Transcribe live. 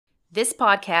This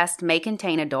podcast may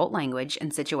contain adult language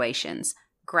and situations,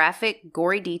 graphic,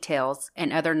 gory details,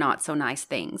 and other not-so-nice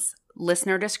things.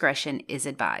 Listener discretion is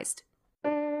advised.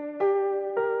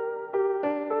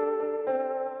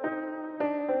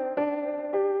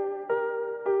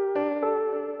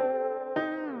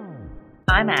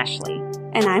 I'm Ashley.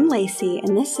 And I'm Lacey,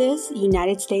 and this is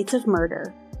United States of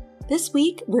Murder. This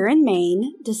week, we're in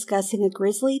Maine discussing a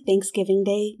grisly Thanksgiving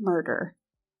Day murder.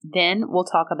 Then we'll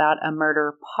talk about a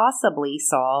murder possibly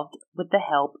solved with the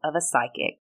help of a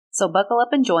psychic. So buckle up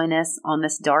and join us on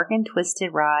this dark and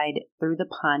twisted ride through the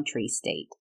Pine Tree State.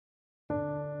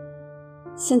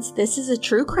 Since this is a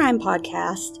true crime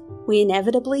podcast, we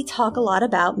inevitably talk a lot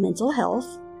about mental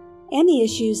health and the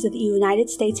issues that the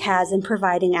United States has in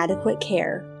providing adequate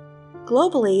care.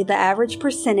 Globally, the average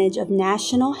percentage of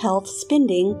national health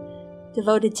spending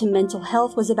devoted to mental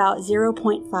health was about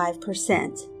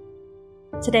 0.5%.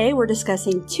 Today, we're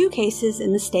discussing two cases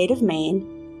in the state of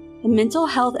Maine, and mental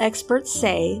health experts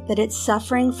say that it's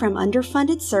suffering from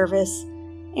underfunded service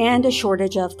and a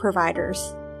shortage of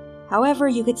providers. However,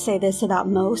 you could say this about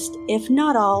most, if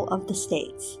not all, of the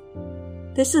states.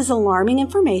 This is alarming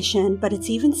information, but it's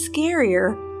even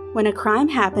scarier when a crime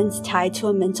happens tied to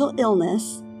a mental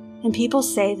illness, and people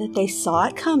say that they saw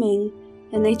it coming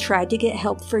and they tried to get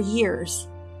help for years.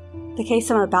 The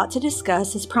case I'm about to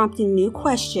discuss is prompting new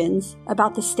questions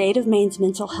about the state of Maine's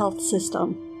mental health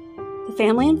system. The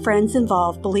family and friends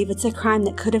involved believe it's a crime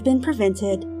that could have been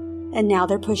prevented, and now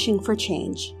they're pushing for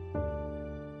change.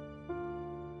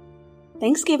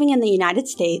 Thanksgiving in the United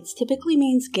States typically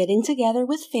means getting together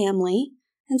with family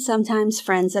and sometimes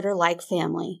friends that are like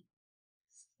family.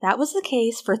 That was the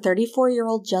case for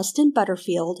 34-year-old Justin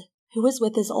Butterfield, who was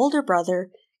with his older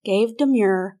brother, Gabe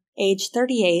Damour, age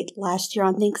 38, last year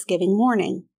on Thanksgiving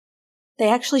morning. They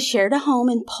actually shared a home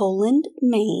in Poland,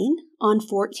 Maine, on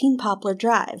 14 Poplar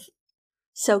Drive.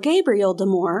 So Gabriel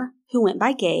Damour, who went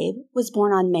by Gabe, was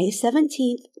born on May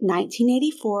 17,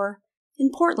 1984, in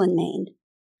Portland, Maine.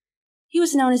 He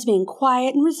was known as being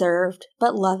quiet and reserved,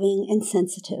 but loving and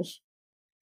sensitive.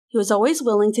 He was always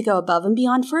willing to go above and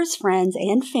beyond for his friends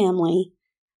and family,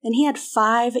 and he had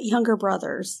 5 younger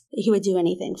brothers that he would do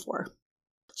anything for.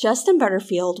 Justin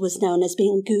Butterfield was known as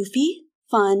being goofy,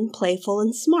 fun, playful,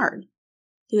 and smart.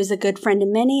 He was a good friend to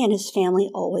many, and his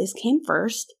family always came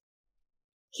first.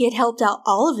 He had helped out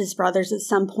all of his brothers at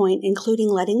some point, including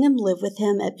letting them live with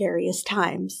him at various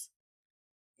times.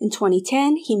 In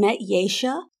 2010, he met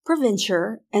Yesha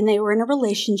Provencher, and they were in a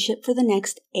relationship for the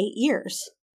next 8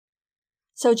 years.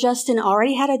 So Justin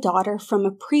already had a daughter from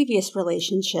a previous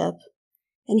relationship,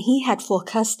 and he had full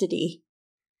custody.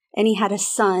 And he had a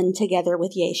son together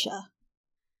with Yesha.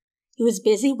 He was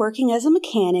busy working as a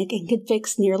mechanic and could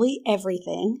fix nearly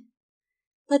everything.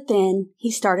 But then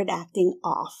he started acting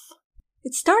off.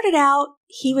 It started out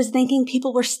he was thinking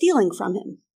people were stealing from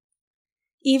him,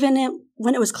 even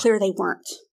when it was clear they weren't.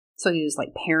 So he was like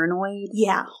paranoid?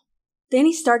 Yeah. Then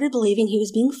he started believing he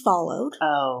was being followed.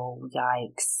 Oh,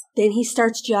 yikes. Then he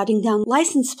starts jotting down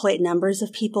license plate numbers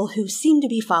of people who seemed to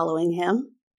be following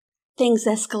him. Things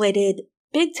escalated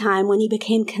big time when he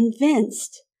became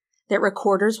convinced that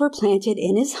recorders were planted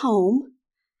in his home.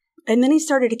 And then he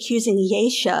started accusing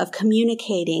Yesha of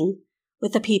communicating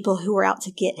with the people who were out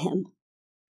to get him.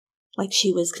 Like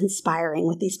she was conspiring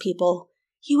with these people.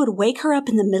 He would wake her up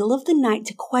in the middle of the night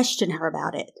to question her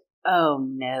about it. Oh,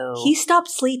 no. He stopped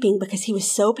sleeping because he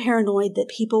was so paranoid that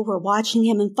people were watching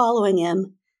him and following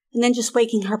him, and then just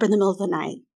waking her up in the middle of the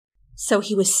night. So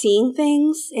he was seeing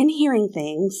things and hearing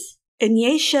things. And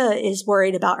Yesha is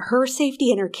worried about her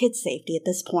safety and her kids' safety at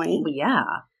this point. Well, yeah.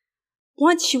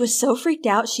 Once she was so freaked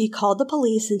out, she called the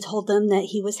police and told them that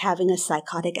he was having a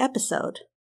psychotic episode.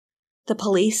 The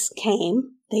police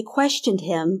came, they questioned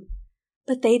him,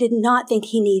 but they did not think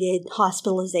he needed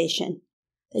hospitalization.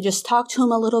 They just talked to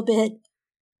him a little bit,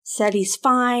 said he's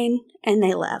fine, and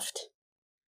they left.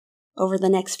 Over the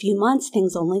next few months,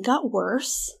 things only got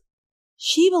worse.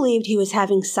 She believed he was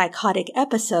having psychotic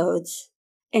episodes,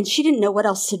 and she didn't know what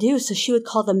else to do, so she would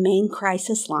call the Maine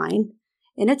crisis line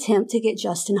in an attempt to get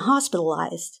Justin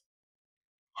hospitalized.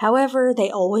 However, they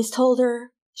always told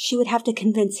her she would have to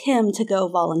convince him to go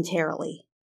voluntarily.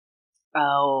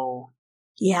 Oh.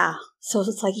 Yeah, so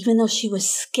it's like even though she was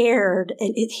scared,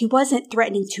 and he wasn't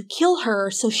threatening to kill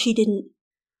her, so she didn't.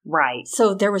 Right.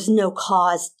 So there was no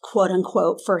cause, quote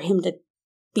unquote, for him to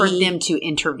be. For them to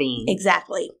intervene.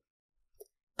 Exactly.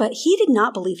 But he did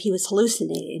not believe he was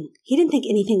hallucinating. He didn't think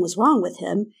anything was wrong with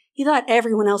him. He thought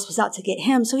everyone else was out to get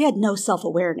him, so he had no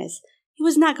self-awareness. He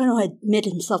was not going to admit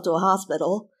himself to a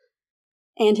hospital.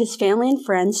 And his family and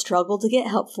friends struggled to get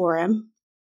help for him.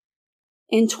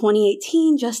 In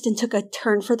 2018, Justin took a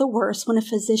turn for the worse when a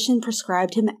physician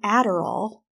prescribed him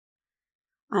Adderall.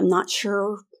 I'm not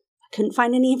sure. I couldn't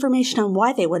find any information on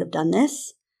why they would have done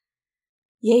this.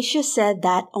 Yesha said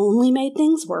that only made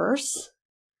things worse.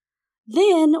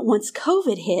 Then, once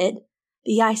COVID hit,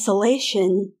 the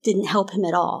isolation didn't help him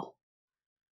at all.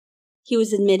 He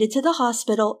was admitted to the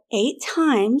hospital 8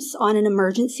 times on an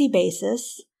emergency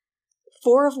basis,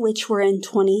 4 of which were in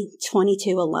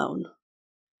 2022 alone.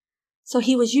 So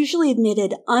he was usually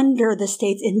admitted under the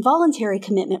state's involuntary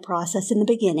commitment process in the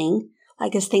beginning,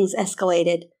 like as things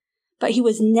escalated, but he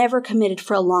was never committed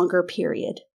for a longer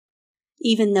period,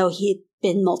 even though he'd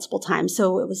been multiple times.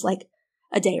 So it was like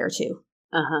a day or two.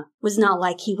 It was not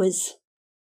like he was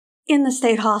in the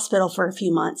state hospital for a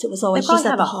few months. It was always just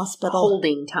at the hospital.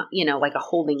 Holding time, like a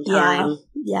holding time.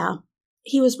 Yeah.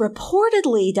 He was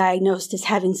reportedly diagnosed as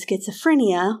having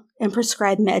schizophrenia and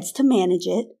prescribed meds to manage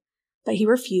it, but he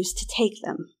refused to take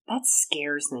them. That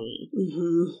scares me.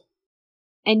 Mm-hmm.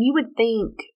 And you would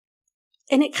think...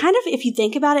 And it kind of, if you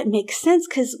think about it, makes sense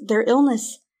because their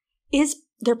illness is,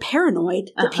 they're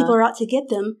paranoid that people are out to get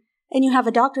them. And you have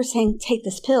a doctor saying, take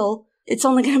this pill. It's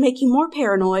only going to make you more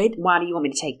paranoid. Why do you want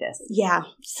me to take this? Yeah.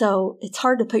 So it's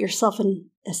hard to put yourself in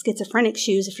a schizophrenic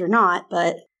shoes if you're not.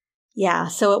 But yeah.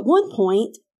 So at one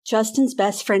point, Justin's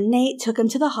best friend Nate took him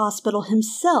to the hospital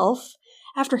himself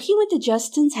after he went to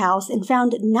Justin's house and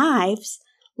found knives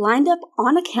lined up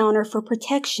on a counter for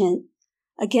protection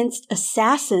against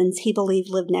assassins he believed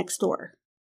lived next door.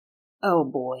 Oh,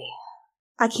 boy.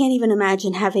 I can't even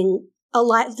imagine having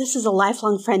this is a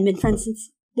lifelong friend, been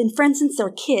friends since they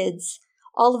were kids.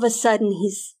 All of a sudden,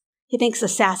 he thinks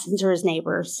assassins are his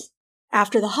neighbors.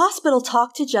 After the hospital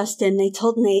talked to Justin, they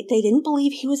told Nate they didn't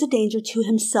believe he was a danger to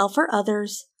himself or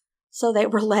others, so they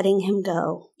were letting him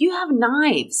go. You have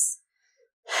knives.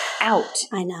 Out.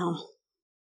 I know.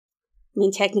 I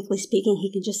mean, technically speaking,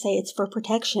 he could just say it's for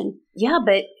protection. Yeah,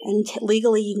 but... And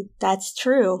legally, that's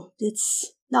true.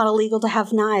 It's not illegal to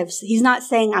have knives. He's not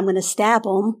saying, I'm going to stab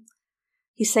him.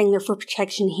 He's saying they're for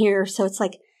protection here. So it's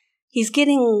like he's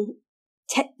getting...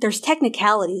 there's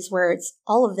technicalities where it's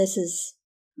all of this is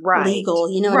legal.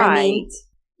 You know what I mean?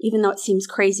 Even though it seems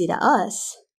crazy to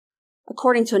us.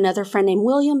 According to another friend named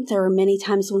William, there were many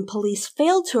times when police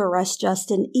failed to arrest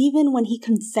Justin, even when he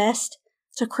confessed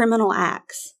to criminal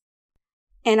acts.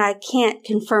 And I can't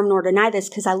confirm nor deny this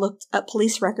because I looked up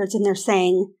police records and they're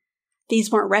saying these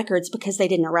weren't records because they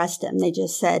didn't arrest him. They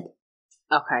just said,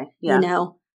 okay, yeah.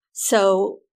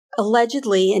 So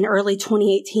allegedly in early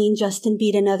 2018, Justin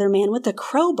beat another man with a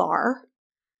crowbar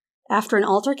after an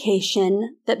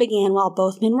altercation that began while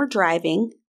both men were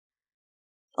driving.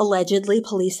 Allegedly,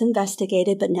 police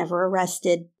investigated but never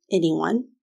arrested anyone.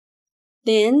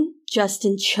 Then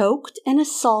Justin choked and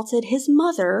assaulted his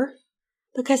mother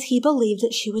because he believed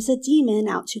that she was a demon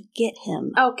out to get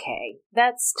him. Okay,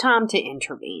 that's time to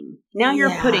intervene. Now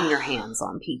you're putting your hands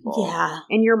on people. Yeah.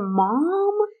 And your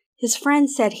mom? His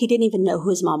friend said he didn't even know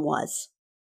who his mom was.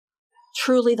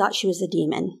 Truly thought she was a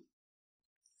demon.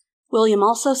 William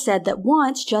also said that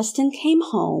once Justin came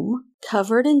home,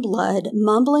 covered in blood,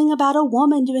 mumbling about a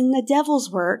woman doing the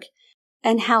devil's work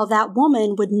and how that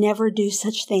woman would never do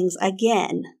such things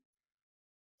again.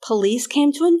 Police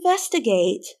came to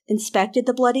investigate, inspected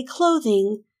the bloody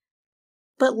clothing,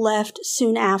 but left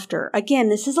soon after. Again,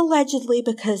 this is allegedly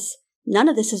because none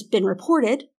of this has been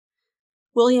reported.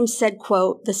 Williams said,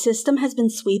 quote, "The system has been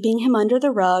sweeping him under the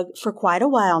rug for quite a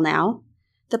while now.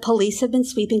 The police have been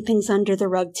sweeping things under the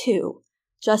rug too.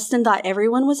 Justin thought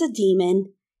everyone was a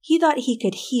demon. He thought he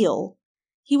could heal.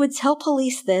 He would tell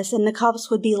police this and the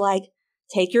cops would be like,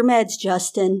 'Take your meds,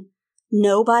 Justin.'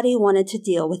 Nobody wanted to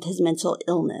deal with his mental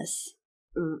illness."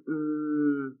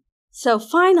 So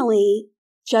finally,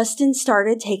 Justin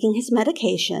started taking his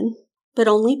medication, but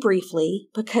only briefly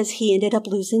because he ended up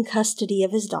losing custody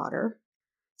of his daughter.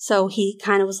 So he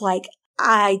kind of was like,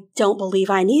 I don't believe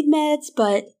I need meds,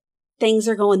 but things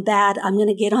are going bad. I'm going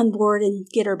to get on board and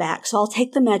get her back. So I'll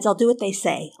take the meds. I'll do what they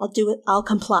say. I'll do it. I'll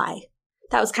comply.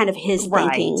 That was kind of his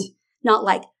thinking. Not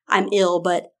like I'm ill,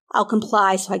 but I'll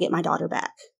comply so I get my daughter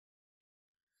back.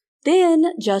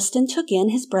 Then Justin took in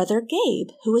his brother Gabe,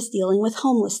 who was dealing with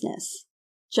homelessness.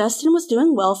 Justin was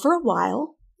doing well for a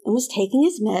while and was taking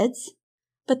his meds,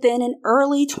 but then in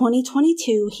early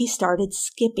 2022, he started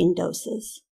skipping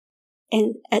doses.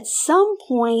 And at some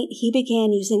point, he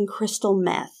began using crystal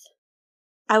meth.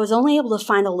 I was only able to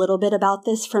find a little bit about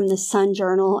this from the Sun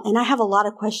Journal, and I have a lot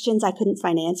of questions I couldn't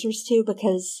find answers to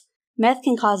because meth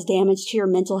can cause damage to your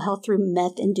mental health through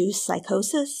meth-induced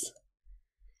psychosis.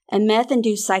 And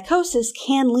meth-induced psychosis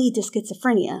can lead to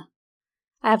schizophrenia.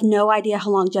 I have no idea how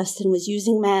long Justin was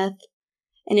using meth.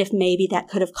 and if maybe that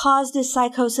could have caused his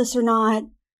psychosis or not.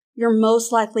 You're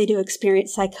most likely to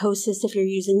experience psychosis if you're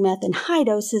using meth in high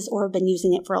doses or have been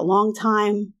using it for a long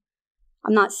time.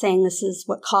 I'm not saying this is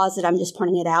what caused it, I'm just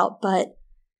pointing it out, but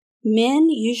men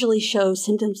usually show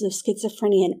symptoms of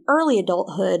schizophrenia in early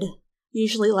adulthood,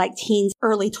 usually like teens,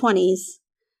 early 20s.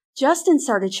 Justin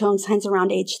started showing signs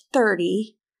around age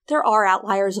 30. There are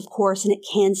outliers, of course, and it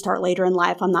can start later in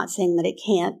life. I'm not saying that it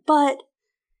can't, but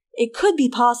it could be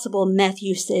possible meth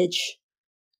usage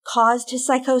caused his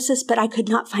psychosis, but I could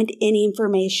not find any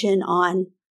information on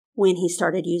when he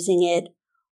started using it.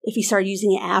 If he started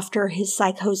using it after his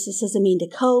psychosis as a mean to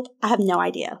cope, I have no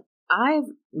idea. I've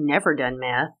never done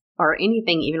meth or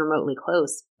anything even remotely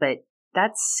close, but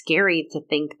that's scary to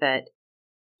think that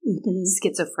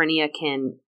schizophrenia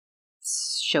can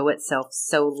show itself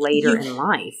so later in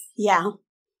life. Yeah,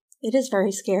 it is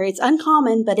very scary. It's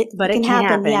uncommon, but it can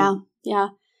happen. Yeah.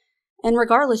 And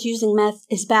regardless, using meth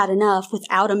is bad enough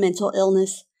without a mental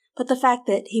illness. But the fact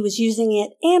that he was using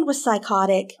it and was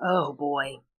psychotic. Oh,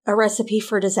 boy. A recipe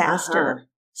for disaster.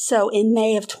 So in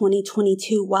May of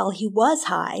 2022, while he was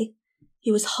high,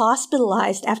 he was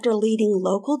hospitalized after leading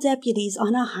local deputies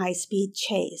on a high-speed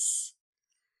chase.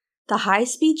 The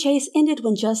high-speed chase ended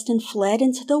when Justin fled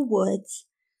into the woods,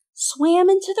 swam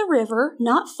into the river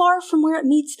not far from where it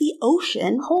meets the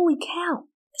ocean. Holy cow.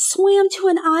 Swam to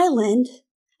an island,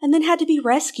 and then had to be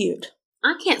rescued.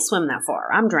 I can't swim that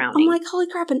far. I'm drowning. I'm like, holy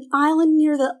crap, an island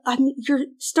near the... you're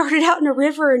started out in a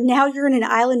river, and now you're in an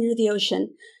island near the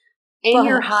ocean. And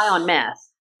you're high on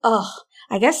meth.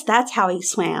 I guess that's how he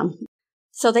swam.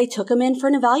 So they took him in for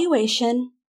an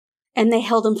evaluation, and they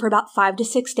held him for about 5 to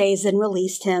 6 days and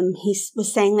released him. He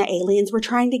was saying that aliens were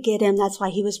trying to get him. That's why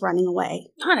he was running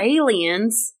away. Not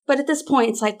aliens. But at this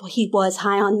point, it's like, well, he was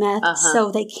high on meth,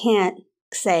 so they can't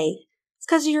say, it's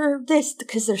because you're this,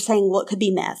 because they're saying, well, it could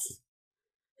be meth.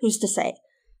 Who's to say?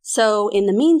 So in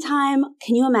the meantime,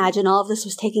 can you imagine all of this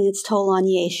was taking its toll on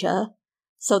Yesha?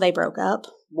 So they broke up.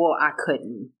 Well, I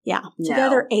couldn't. Yeah.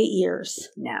 Together 8 years.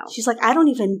 No. She's like, I don't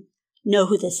even know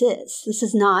who this is. This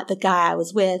is not the guy I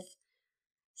was with.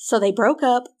 So they broke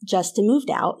up. Justin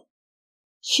moved out.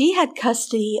 She had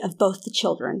custody of both the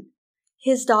children,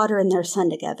 his daughter and their son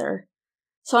together.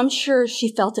 So I'm sure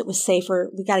she felt it was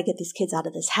safer. We got to get these kids out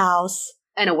of this house.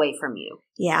 And away from you.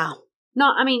 Yeah. No,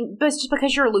 I mean, but it's just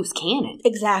because you're a loose cannon.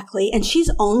 Exactly. And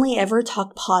she's only ever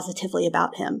talked positively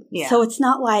about him. Yeah. So it's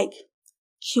not like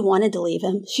she wanted to leave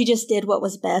him. She just did what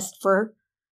was best for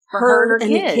her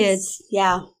and the kids.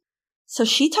 Yeah. So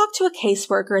she talked to a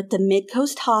caseworker at the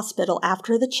Midcoast Hospital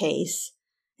after the chase,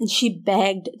 and she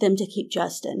begged them to keep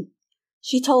Justin.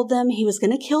 She told them he was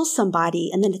going to kill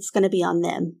somebody and then it's going to be on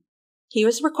them. He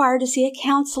was required to see a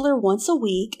counselor once a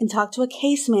week and talk to a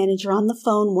case manager on the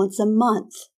phone once a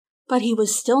month. But he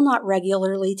was still not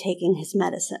regularly taking his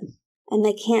medicine, and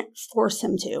they can't force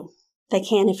him to. They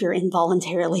can if you're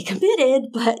involuntarily committed,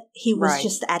 but he was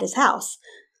just at his house.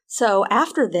 So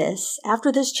after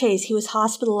this chase, he was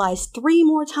hospitalized 3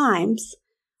 more times.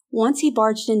 Once he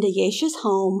barged into Yesha's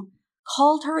home,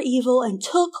 called her evil, and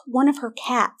took one of her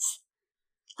cats.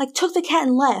 Like, took the cat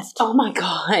and left. Oh my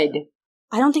God.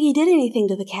 I don't think he did anything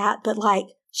to the cat, but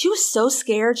she was so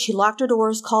scared, she locked her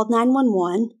doors, called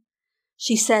 911.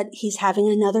 She said he's having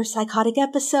another psychotic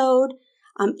episode.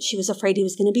 She was afraid he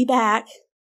was going to be back.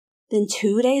 Then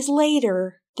 2 days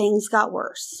later, things got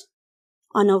worse.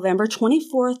 On November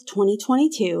 24th,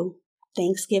 2022,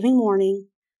 Thanksgiving morning,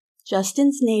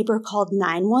 Justin's neighbor called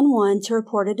 911 to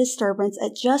report a disturbance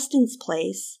at Justin's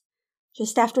place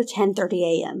just after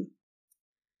 10:30 a.m.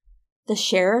 The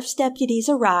sheriff's deputies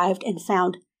arrived and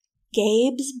found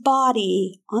Gabe's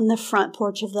body on the front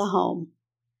porch of the home.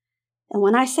 And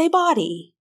when I say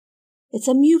body, it's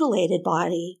a mutilated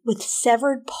body with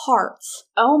severed parts.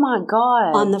 Oh my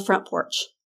God. On the front porch.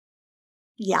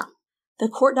 Yeah. The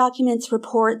court documents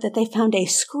report that they found a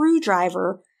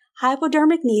screwdriver,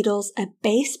 hypodermic needles, a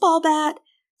baseball bat,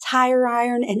 tire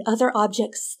iron, and other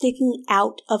objects sticking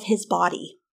out of his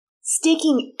body.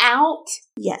 Sticking out?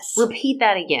 Yes. Repeat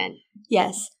that again.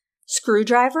 Yes.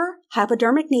 Screwdriver,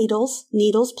 hypodermic needles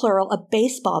plural, a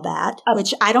baseball bat,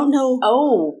 which I don't know.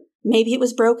 Oh. Maybe it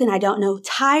was broken, I don't know.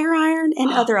 Tire iron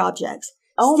and other objects.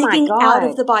 Oh sticking my God. out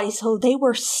of the body, so they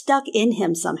were stuck in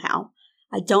him somehow.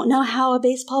 I don't know how a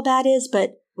baseball bat is,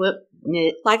 but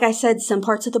like I said, some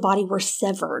parts of the body were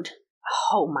severed.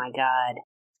 Oh my God.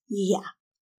 Yeah.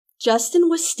 Justin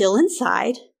was still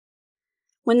inside.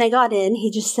 When they got in,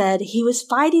 he just said he was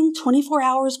fighting 24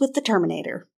 hours with the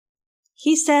Terminator.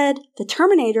 He said the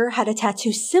Terminator had a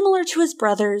tattoo similar to his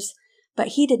brother's, but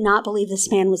he did not believe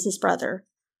this man was his brother.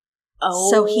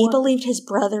 Oh. So he believed his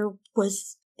brother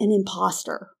was an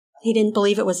imposter. He didn't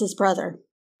believe it was his brother.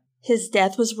 His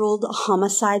death was ruled a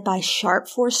homicide by sharp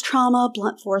force trauma,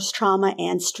 blunt force trauma,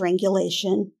 and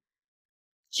strangulation.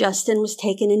 Justin was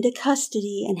taken into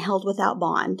custody and held without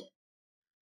bond.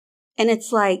 And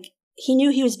it's like, he knew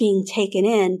he was being taken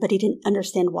in, but he didn't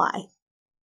understand why.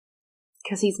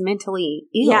 Because he's mentally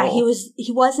ill. Yeah,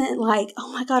 he wasn't like,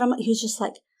 oh my God, he was just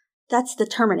like, that's the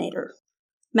Terminator.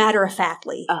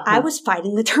 Matter-of-factly. I was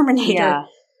fighting the Terminator. Yeah.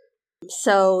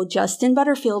 So Justin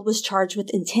Butterfield was charged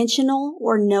with intentional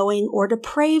or knowing or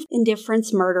depraved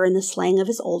indifference murder in the slaying of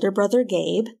his older brother,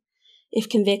 Gabe. If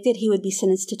convicted, he would be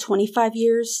sentenced to 25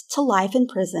 years to life in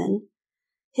prison.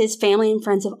 His family and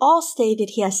friends have all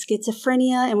stated he has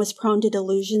schizophrenia and was prone to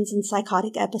delusions and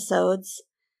psychotic episodes.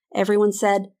 Everyone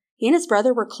said he and his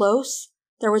brother were close.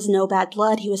 There was no bad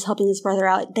blood. He was helping his brother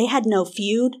out. They had no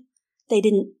feud. They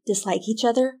didn't dislike each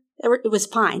other. It was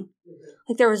fine.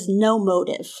 Like, there was no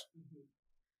motive.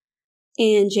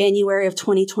 In January of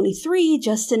 2023,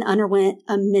 Justin underwent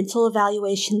a mental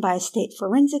evaluation by a state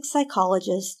forensic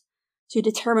psychologist to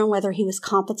determine whether he was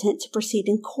competent to proceed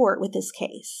in court with this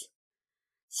case.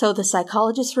 So the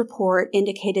psychologist's report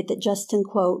indicated that Justin,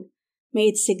 quote,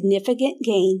 made significant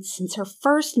gains since her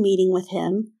first meeting with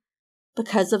him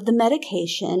because of the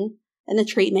medication and the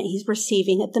treatment he's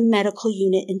receiving at the medical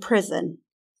unit in prison.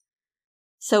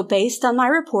 So based on my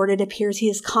report, it appears he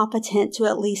is competent to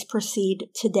at least proceed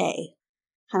today.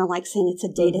 Kind of like saying it's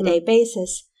a day-to-day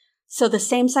basis. So the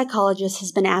same psychologist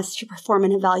has been asked to perform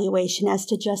an evaluation as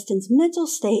to Justin's mental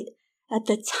state at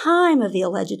the time of the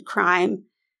alleged crime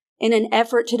in an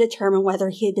effort to determine whether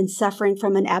he had been suffering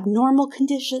from an abnormal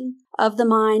condition of the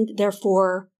mind,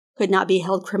 therefore could not be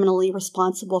held criminally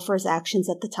responsible for his actions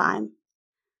at the time.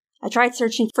 I tried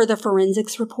searching for the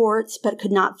forensics reports, but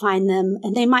could not find them,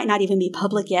 and they might not even be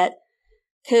public yet,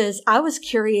 because I was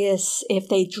curious if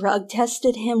they drug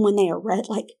tested him when they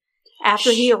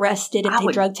after he arrested, if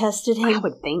they drug tested him. I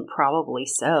would think probably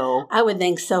so. I would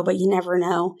think so, but you never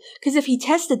know. Because if he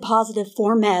tested positive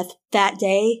for meth that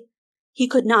day, he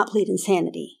could not plead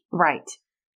insanity. Right.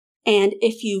 And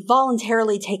if you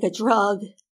voluntarily take a drug,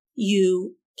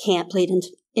 you can't plead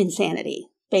insanity,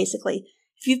 basically.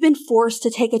 If you've been forced to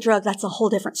take a drug, that's a whole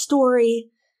different story.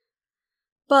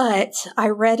 But I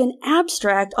read an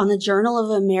abstract on the Journal of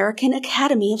American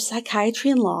Academy of Psychiatry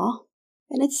and Law,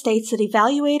 and it states that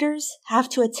evaluators have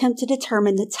to attempt to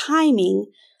determine the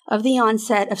timing of the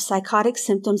onset of psychotic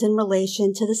symptoms in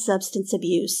relation to the substance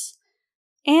abuse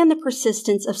and the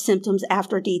persistence of symptoms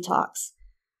after detox.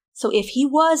 So if he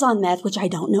was on meth, which I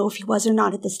don't know if he was or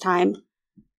not at this time,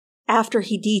 after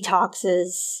he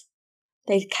detoxes,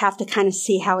 they have to kind of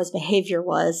see how his behavior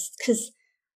was, because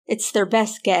it's their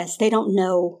best guess. They don't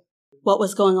know what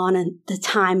was going on at the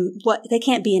time. They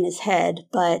can't be in his head,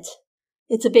 but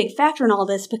it's a big factor in all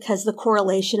this because the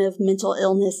correlation of mental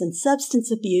illness and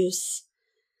substance abuse,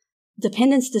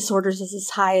 dependence disorders is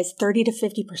as high as 30 to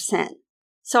 50%.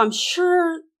 So I'm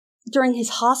sure during his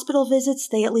hospital visits,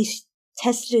 they at least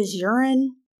tested his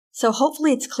urine. So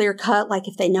hopefully it's clear cut, like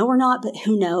if they know or not, but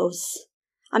who knows?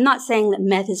 I'm not saying that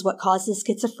meth is what causes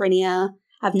schizophrenia.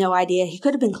 I have no idea. He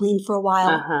could have been clean for a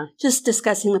while. Just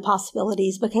discussing the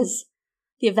possibilities because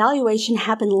the evaluation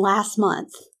happened last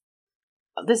month.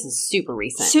 This is super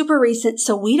recent. Super recent.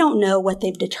 So we don't know what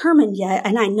they've determined yet.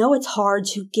 And I know it's hard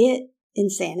to get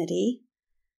insanity.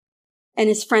 And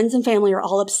his friends and family are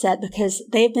all upset because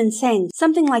they've been saying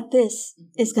something like this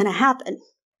is going to happen.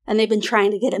 And they've been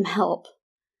trying to get him help.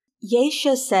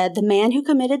 Yesha said the man who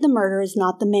committed the murder is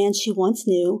not the man she once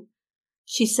knew.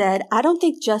 She said, I don't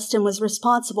think Justin was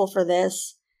responsible for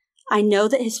this. I know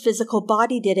that his physical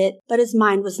body did it, but his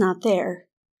mind was not there.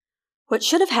 What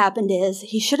should have happened is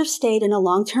he should have stayed in a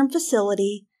long-term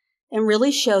facility and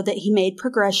really showed that he made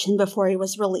progression before he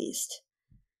was released.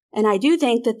 And I do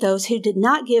think that those who did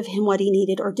not give him what he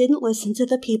needed or didn't listen to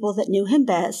the people that knew him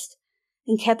best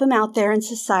and kept him out there in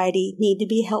society need to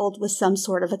be held with some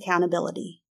sort of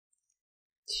accountability.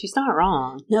 She's not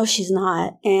wrong. No, she's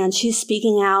not. And she's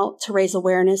speaking out to raise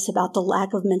awareness about the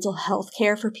lack of mental health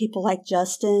care for people like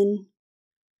Justin.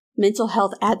 Mental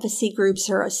health advocacy groups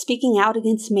are speaking out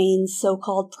against Maine's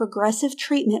so-called progressive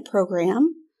treatment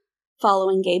program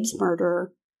following Gabe's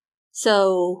murder.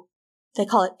 So they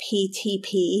call it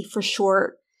PTP for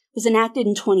short. It was enacted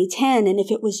in 2010, and if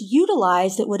it was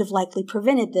utilized, it would have likely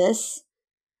prevented this.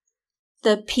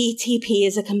 The PTP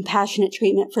is a compassionate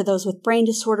treatment for those with brain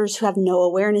disorders who have no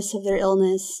awareness of their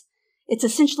illness. It's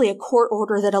essentially a court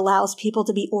order that allows people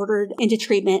to be ordered into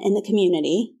treatment in the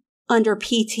community. Under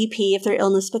PTP, if their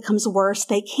illness becomes worse,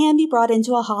 they can be brought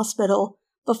into a hospital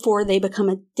before they become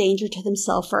a danger to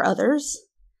themselves or others.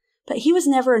 But he was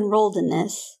never enrolled in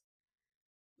this,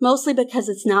 mostly because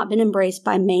it's not been embraced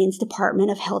by Maine's Department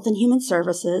of Health and Human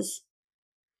Services.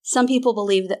 Some people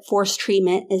believe that forced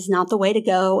treatment is not the way to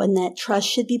go and that trust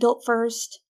should be built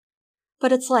first.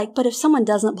 But it's like, but if someone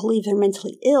doesn't believe they're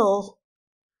mentally ill,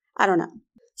 I don't know.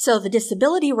 So the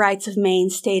Disability Rights of Maine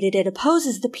stated it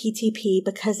opposes the PTP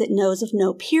because it knows of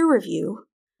no peer review.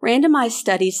 Randomized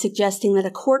studies suggesting that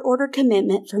a court-ordered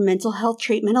commitment for mental health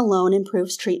treatment alone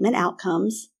improves treatment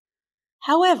outcomes.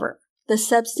 However, the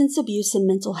Substance Abuse and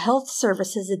Mental Health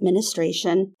Services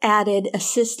Administration added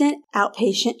assistant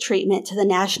outpatient treatment to the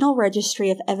National Registry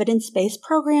of Evidence-Based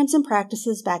Programs and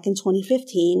Practices back in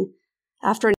 2015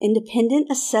 after an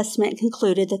independent assessment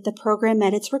concluded that the program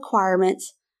met its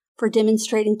requirements for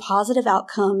demonstrating positive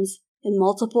outcomes in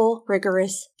multiple,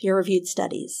 rigorous, peer-reviewed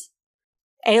studies.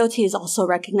 AOT is also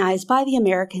recognized by the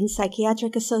American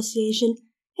Psychiatric Association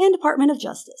and Department of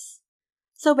Justice.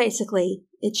 So basically,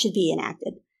 it should be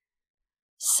enacted.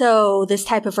 So this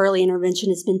type of early intervention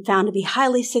has been found to be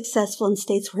highly successful in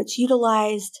states where it's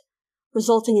utilized,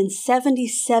 resulting in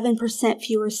 77%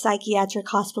 fewer psychiatric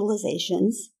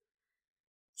hospitalizations,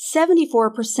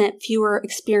 74% fewer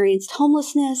experienced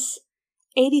homelessness,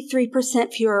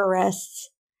 83% fewer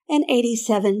arrests, and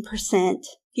 87%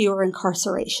 fewer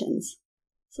incarcerations.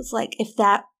 So it's like, if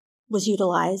that was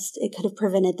utilized, it could have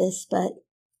prevented this, but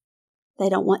they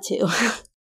don't want to.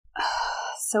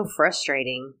 So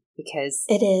frustrating because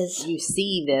it is. You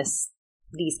see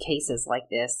these cases like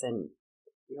this, and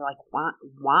you're like,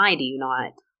 why do you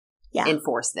not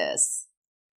enforce this?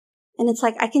 And it's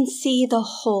like, I can see the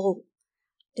whole,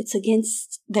 it's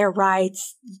against their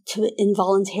rights to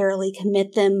involuntarily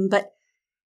commit them, but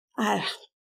I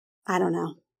don't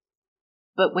know.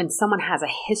 But when someone has a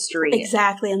history...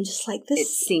 Exactly. I'm just like, this... It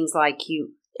seems like you...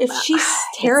 If she's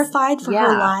terrified for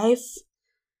her life,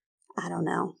 I don't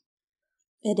know.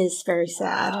 It is very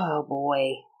sad. Oh,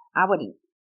 boy. I would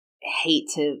hate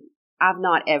to... I've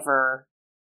not ever...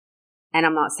 And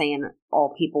I'm not saying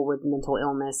all people with mental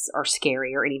illness are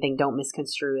scary or anything. Don't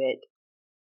misconstrue it.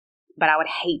 But I would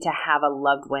hate to have a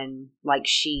loved one like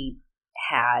she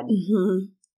had...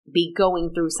 Mm-hmm. Be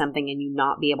going through something and you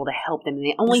not be able to help them. And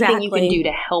the only thing you can do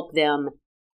to help them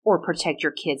or protect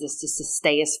your kids is just to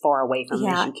stay as far away from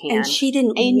them as you can. And she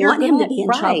didn't want him to be in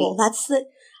trouble. That's the...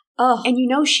 Oh,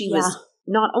 and she was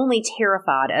not only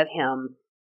terrified of him,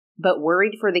 but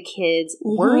worried for the kids,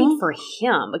 worried for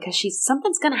him because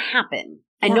something's going to happen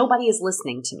and nobody is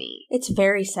listening to me. It's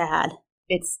very sad.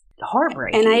 It's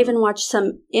heartbreaking. And I even watched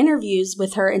some interviews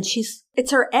with her, and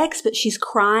it's her ex, but she's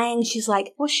crying. She's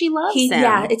like, well, she loves him.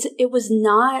 Yeah, it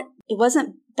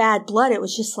wasn't bad blood. It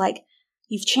was just like,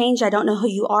 you've changed. I don't know who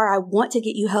you are. I want to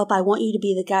get you help. I want you to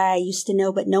be the guy I used to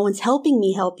know, but no one's helping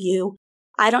me help you.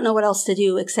 I don't know what else to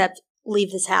do except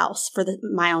leave this house for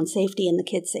my own safety and the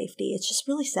kids' safety. It's just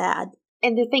really sad.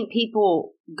 And to think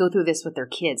people go through this with their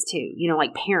kids too.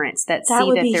 Like parents that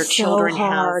see that their children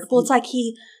have. Well, it's like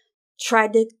he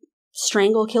tried to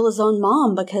kill his own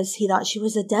mom because he thought she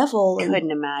was a devil.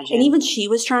 Couldn't imagine. And even she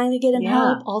was trying to get him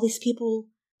help. All these people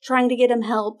trying to get him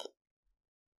help.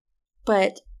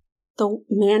 But the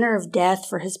manner of death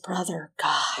for his brother,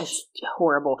 gosh. It's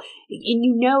horrible.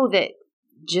 And that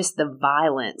just the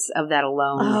violence of that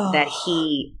alone, that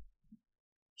he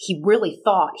really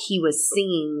thought he was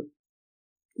seeing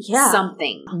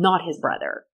something, not his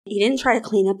brother. He didn't try to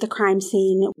clean up the crime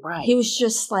scene. Right. He was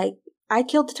just like, I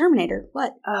killed the Terminator.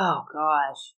 What? Oh,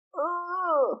 gosh.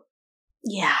 Oh.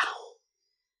 Yeah.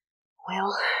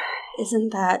 Well.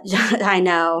 Isn't that... I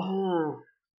know.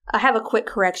 I have a quick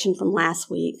correction from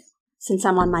last week, since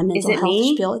I'm on my mental health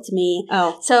spiel. It's me.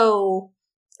 Oh. So,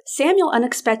 Samuel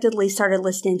unexpectedly started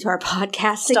listening to our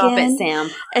podcast again. Stop it, Sam.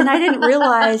 And I didn't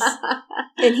realize...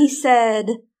 And he said,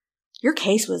 your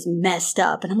case was messed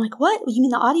up. And I'm like, what? You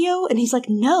mean the audio? And he's like,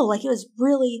 no. Like, it was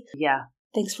really... Yeah.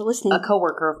 Thanks for listening. A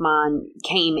coworker of mine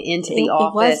came into the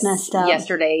office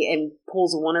yesterday and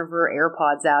pulls one of her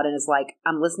AirPods out and is like,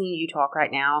 I'm listening to you talk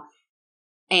right now.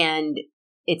 And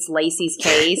it's Lacey's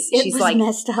case. She's like,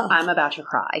 messed up. I'm about to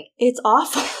cry. It's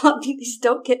awful. These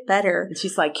don't get better. And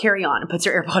she's like, carry on, and puts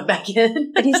her AirPod back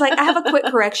in. And he's like, I have a quick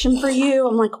correction for you.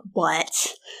 I'm like,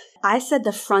 what? I said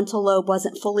the frontal lobe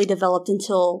wasn't fully developed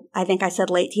until, I think I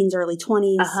said late teens, early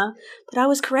 20s. But I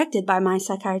was corrected by my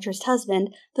psychiatrist husband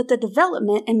that the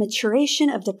development and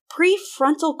maturation of the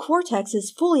prefrontal cortex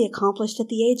is fully accomplished at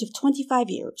the age of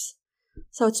 25 years.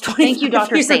 So it's 25 Thank you,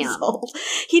 Dr. years Sam. old.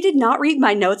 He did not read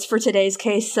my notes for today's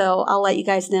case, so I'll let you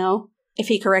guys know if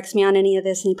he corrects me on any of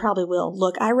this, and he probably will.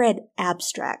 Look, I read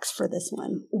abstracts for this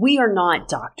one. We are not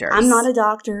doctors. I'm not a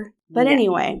doctor. But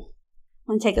anyway,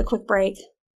 want to take a quick break?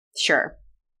 Sure.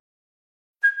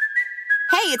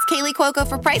 Hey, it's Kaylee Cuoco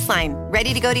for Priceline.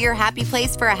 Ready to go to your happy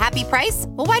place for a happy price?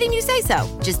 Well, why didn't you say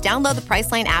so? Just download the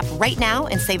Priceline app right now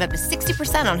and save up to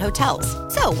 60% on hotels.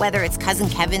 So whether it's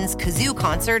Cousin Kevin's Kazoo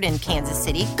Concert in Kansas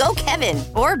City, go Kevin,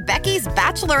 or Becky's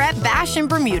Bachelorette Bash in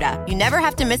Bermuda, you never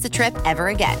have to miss a trip ever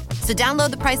again. So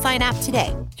download the Priceline app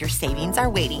today. Your savings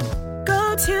are waiting.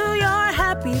 Go to your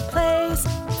happy place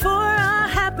for a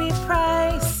happy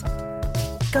price.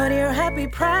 Go to your happy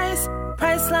price,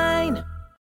 Priceline.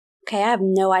 Okay, I have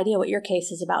no idea what your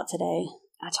case is about today.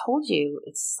 I told you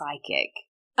it's psychic.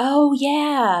 Oh,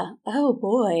 yeah. Oh,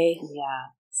 boy.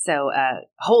 Yeah. So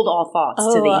hold all thoughts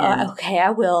to the end. Okay, I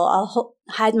will. I'll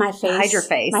hide my face. Hide your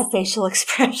face. My facial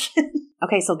expression.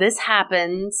 Okay, so this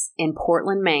happens in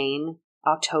Portland, Maine,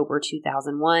 October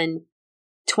 2001.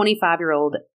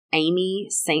 25-year-old Amy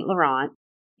St. Laurent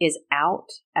is out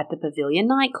at the Pavilion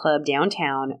nightclub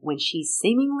downtown when she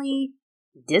seemingly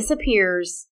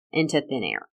disappears into thin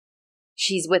air.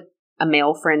 She's with a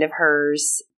male friend of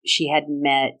hers. She had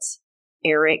met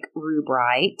Eric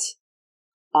Rubright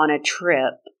on a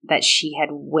trip that she had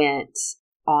went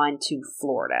on to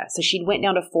Florida. So she went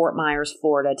down to Fort Myers,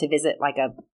 Florida to visit like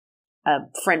a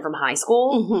friend from high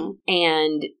school. Mm-hmm.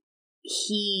 And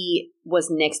he was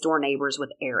next door neighbors with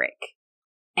Eric.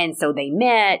 And so they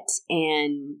met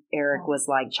and Eric was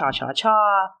like,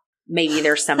 cha-cha-cha. Maybe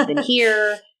there's something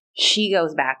here. She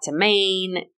goes back to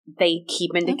Maine. They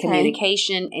keep into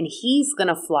communication, and he's going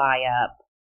to fly up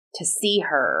to see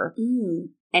her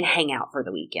and hang out for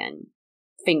the weekend.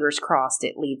 Fingers crossed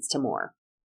it leads to more.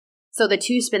 So the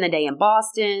two spend the day in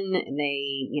Boston, and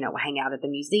they, hang out at the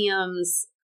museums.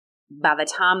 By the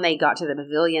time they got to the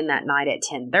Pavilion that night at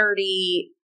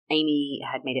 10:30, Amy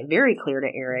had made it very clear to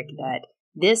Eric that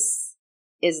this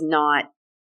is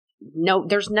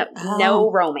there's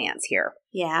no romance here.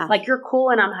 Yeah. Like, you're cool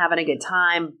and I'm having a good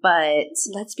time, but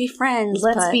let's be friends.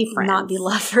 Let's be friends. Not be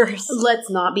lovers. Let's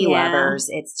not be lovers.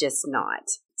 It's just not.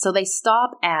 So they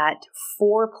stop at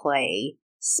Foreplay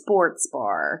Sports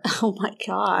Bar. Oh my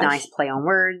gosh. Nice play on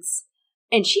words.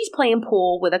 And she's playing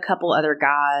pool with a couple other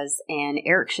guys, and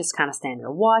Eric's just kind of standing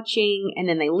there watching, and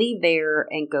then they leave there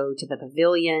and go to the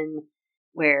Pavilion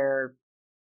where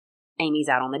Amy's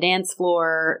out on the dance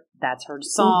floor. That's her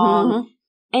song. Mm-hmm.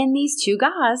 And these two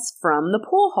guys from the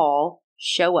pool hall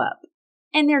show up,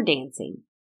 and they're dancing.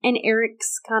 And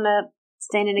Eric's kind of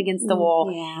standing against the wall.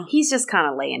 Yeah. He's just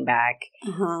kind of laying back.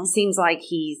 Uh-huh. Seems like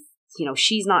he's,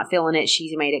 she's not feeling it.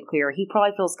 She's made it clear. He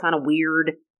probably feels kind of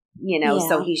weird,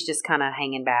 so he's just kind of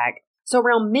hanging back. So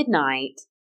around midnight,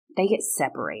 they get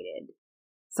separated.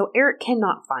 So Eric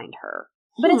cannot find her.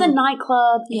 But it's a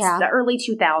nightclub. It's the early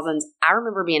 2000s. I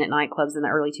remember being at nightclubs in the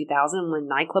early 2000s when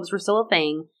nightclubs were still a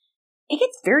thing. It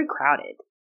gets very crowded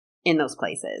in those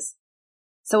places.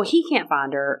 So he can't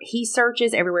find her. He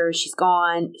searches everywhere she's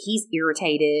gone. He's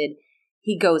irritated.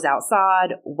 He goes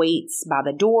outside, waits by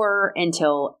the door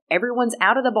until everyone's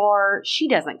out of the bar. She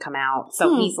doesn't come out.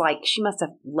 So he's like, she must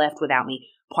have left without me.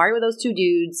 Party with those two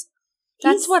dudes.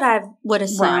 That's what I would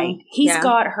assume. Right. He's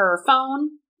got her phone,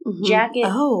 jacket,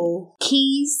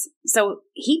 keys. So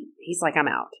he's like, I'm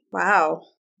out. Wow.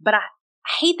 But I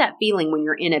hate that feeling when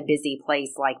you're in a busy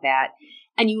place like that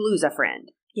and you lose a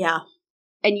friend. Yeah.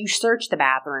 And you search the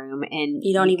bathroom and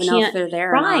you don't even know if they're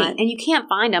there or not. And you can't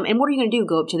find them. And what are you going to do?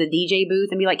 Go up to the DJ booth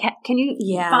and be like, can you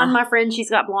find my friend?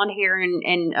 She's got blonde hair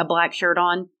and a black shirt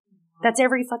on. That's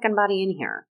every fucking body in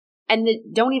here. And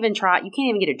don't even try. You can't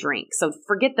even get a drink. So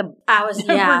forget the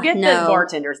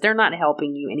bartenders. They're not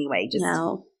helping you anyway.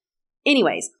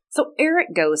 Anyways, so Eric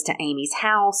goes to Amy's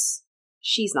house.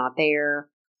 She's not there.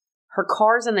 Her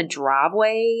car's in the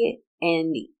driveway,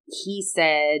 and he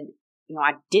said,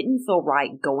 I didn't feel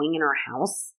right going in her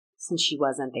house since she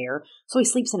wasn't there. So he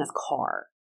sleeps in his car.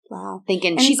 Wow.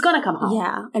 Thinking she's going to come home.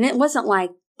 Yeah. And it wasn't like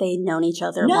they'd known each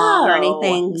other long or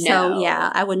anything. No. So,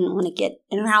 I wouldn't want to get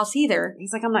in her house either.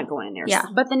 He's like, I'm not going in there. Yeah.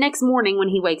 But the next morning when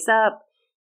he wakes up,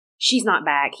 she's not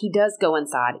back. He does go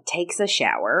inside, takes a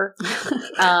shower.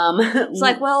 It's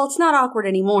like, well, it's not awkward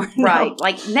anymore. Right.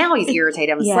 Like, now he's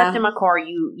irritated. I slept in my car.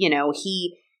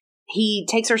 He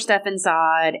takes her stuff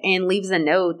inside and leaves a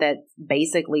note that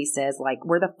basically says, like,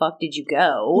 where the fuck did you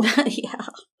go? Yeah.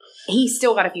 He's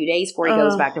still got a few days before he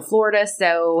goes back to Florida.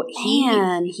 So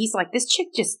he's like, this chick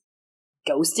just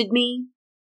ghosted me,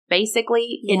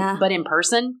 basically, but in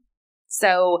person.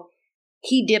 So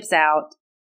he dips out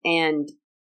and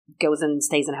goes and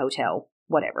stays in a hotel.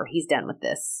 Whatever. He's done with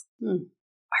this.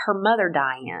 Her mother,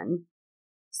 Diane,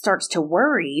 starts to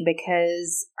worry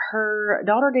because her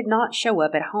daughter did not show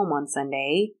up at home on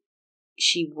Sunday.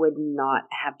 She would not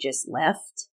have just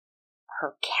left.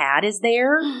 Her cat is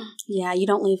there. Yeah, you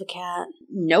don't leave a cat.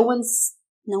 No one's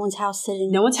No one's house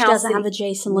sitting. No one's she house doesn't sitting. have a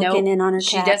Jason looking in on her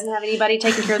cat. She doesn't have anybody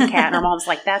taking care of the cat. And her mom's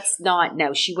like,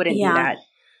 no, she wouldn't do that.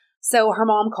 So her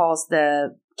mom calls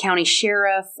the county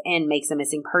sheriff and makes a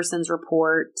missing persons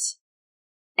report.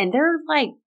 And they're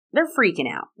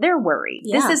freaking out. They're worried.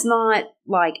 Yeah. This is not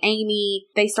like Amy.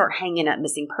 They start hanging up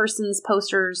missing persons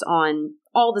posters on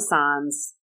all the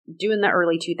signs, doing the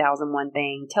early 2001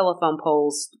 thing, telephone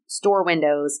poles, store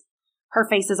windows. Her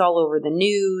face is all over the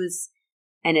news.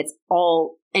 And it's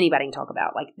all anybody can talk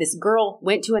about. Like, this girl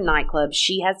went to a nightclub.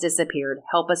 She has disappeared.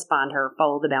 Help us find her.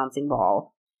 Follow the bouncing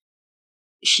ball.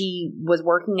 She was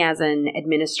working as an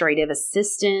administrative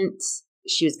assistant.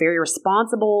 She was very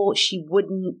responsible. She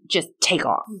wouldn't just take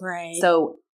off. Right.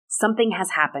 So something has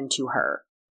happened to her.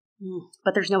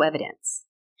 But there's no evidence.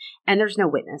 And there's no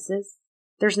witnesses.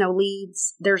 There's no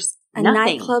leads. There's nothing.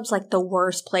 A nightclub's like the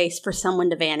worst place for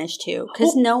someone to vanish to.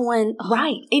 Because no one...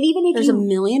 Right. And even if there's a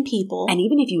million people. And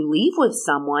even if you leave with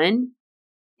someone,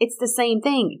 it's the same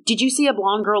thing. Did you see a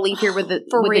blonde girl leave here with the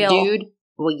dude?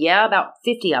 Well, yeah, about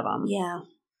 50 of them. Yeah.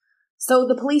 So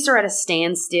the police are at a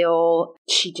standstill.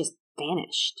 She just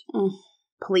vanished.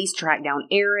 Police track down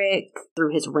Eric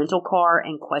through his rental car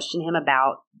and question him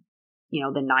about,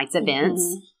 the night's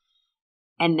events.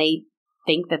 And they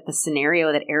think that the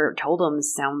scenario that Eric told them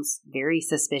sounds very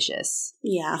suspicious.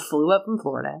 Yeah. Flew up from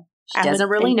Florida. She doesn't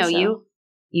really know you.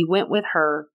 You went with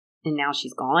her and now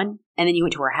she's gone. And then you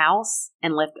went to her house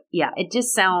and left. Yeah, it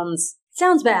just sounds...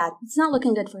 Sounds bad. It's not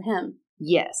looking good for him.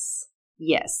 Yes.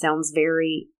 Sounds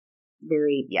very,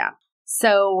 very, yeah.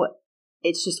 So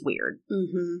it's just weird.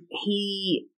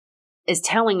 He is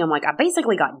telling him, like, I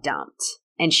basically got dumped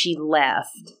and she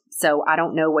left. So I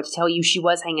don't know what to tell you. She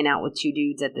was hanging out with two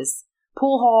dudes at this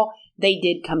pool hall. They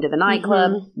did come to the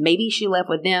nightclub. Maybe she left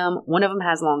with them. One of them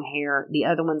has long hair. The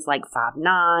other one's like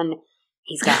 5'9".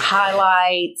 He's got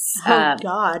highlights. Oh,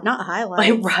 God, not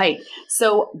highlights. Right.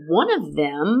 So one of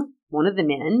the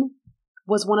men,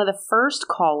 was one of the first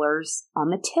callers on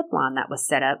the tip line that was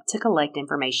set up to collect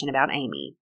information about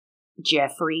Amy.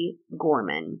 Jeffrey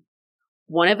Gorman.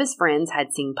 One of his friends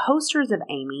had seen posters of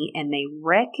Amy and they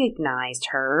recognized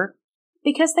her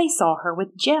because they saw her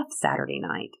with Jeff Saturday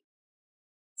night.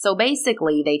 So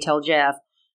basically they tell Jeff,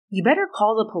 you better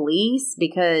call the police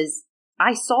because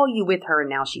I saw you with her and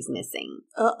now she's missing.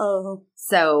 Uh-oh.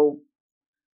 So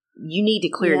you need to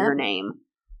clear your name.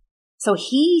 So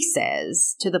he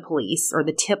says to the police or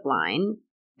the tip line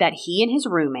that he and his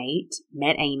roommate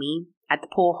met Amy at the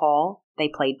pool hall. They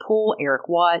played pool. Eric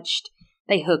watched.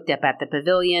 They hooked up at the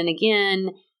pavilion again.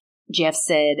 Jeff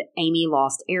said Amy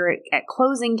lost Eric at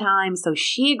closing time, so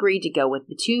she agreed to go with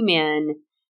the two men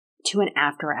to an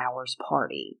after-hours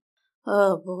party.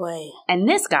 Oh, boy. And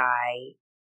this guy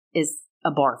is a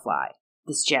barfly,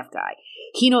 this Jeff guy.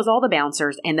 He knows all the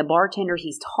bouncers and the bartender.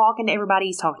 He's talking to everybody.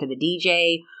 He's talking to the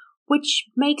DJ, which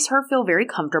makes her feel very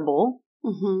comfortable.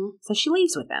 So she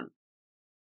leaves with them.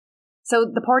 So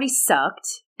the party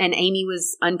sucked, and Amy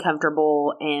was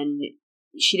uncomfortable, and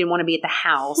she didn't want to be at the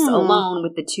house alone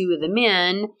with the two of the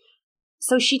men.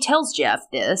 So she tells Jeff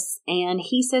this, and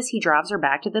he says he drives her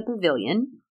back to the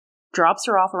pavilion, drops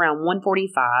her off around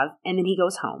 1:45, and then he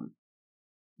goes home.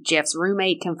 Jeff's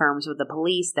roommate confirms with the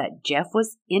police that Jeff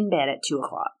was in bed at 2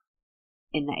 o'clock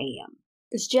in the a.m.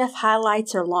 Is Jeff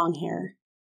highlights or long hair?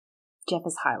 Jeff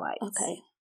is highlights. Okay.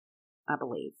 I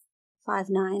believe.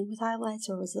 5'9" with highlights,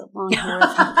 or was it long hair?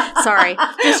 Sorry.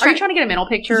 Are you trying to get a mental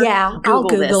picture? Yeah, I'll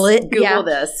Google it. Google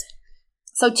this.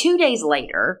 So 2 days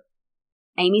later,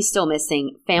 Amy's still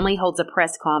missing. Family holds a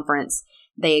press conference.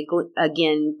 They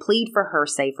again plead for her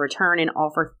safe return and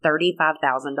offer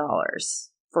 $35,000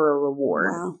 for a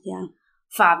reward. Wow, yeah.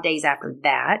 5 days after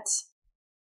that,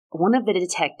 one of the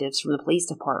detectives from the police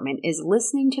department is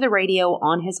listening to the radio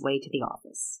on his way to the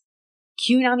office.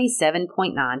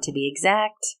 Q97.9 to be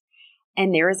exact.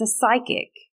 And there is a psychic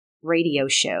radio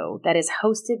show that is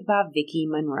hosted by Vicki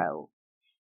Monroe.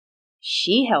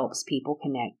 She helps people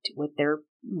connect with their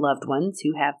loved ones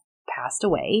who have passed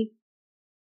away.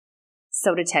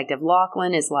 So Detective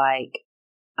Lachlan is like,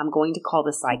 I'm going to call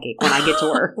the psychic when I get to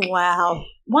work. Wow.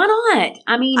 Why not?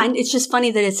 I mean, it's just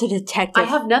funny that it's a detective. I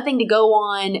have nothing to go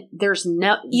on. There's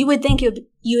no. You would think it'd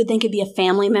be a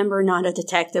family member, not a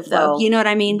detective, though. Well, you know what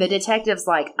I mean? The detective's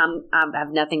like, I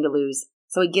have nothing to lose.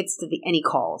 So he gets to and he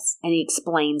calls and he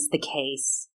explains the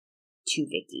case to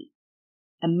Vicki.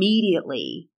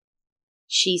 Immediately,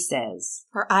 she says,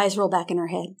 her eyes roll back in her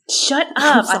head. Shut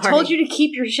up. I told you to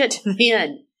keep your shit to the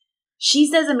end. She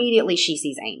says immediately she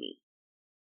sees Amy.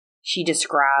 She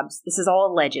describes, this is all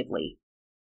allegedly.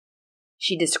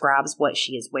 She describes what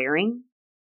she is wearing.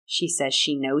 She says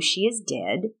she knows she is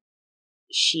dead.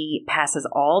 She passes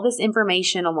all this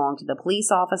information along to the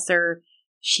police officer.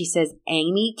 She says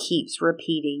Amy keeps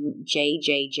repeating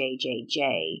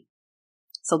JJJJJ.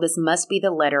 So this must be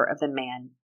the letter of the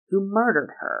man who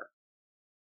murdered her.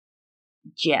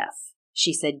 Jeff.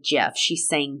 She said Jeff. She's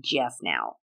saying Jeff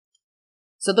now.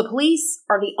 So the police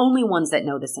are the only ones that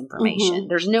know this information.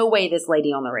 There's no way this lady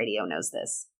on the radio knows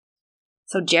this.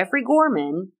 So Jeffrey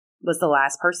Gorman was the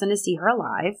last person to see her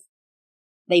alive.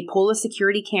 They pull the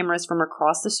security cameras from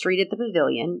across the street at the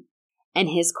pavilion, and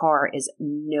his car is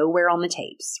nowhere on the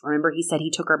tapes. Remember he said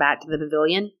he took her back to the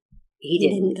pavilion? He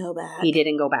didn't go back. He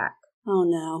didn't go back. Oh,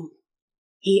 no.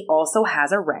 He also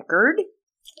has a record.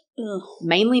 Ugh.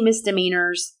 Mainly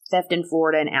misdemeanors, theft in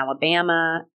Florida and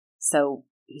Alabama. So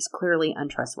he's clearly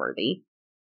untrustworthy.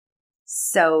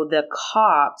 So the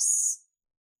cops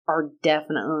are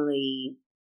definitely,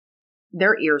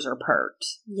 their ears are perked.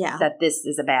 Yeah. That this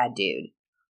is a bad dude.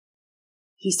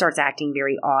 He starts acting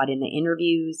very odd in the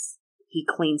interviews. He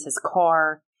cleans his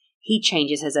car. He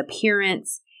changes his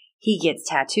appearance. He gets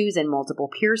tattoos and multiple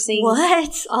piercings.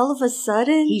 What? All of a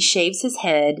sudden? He shaves his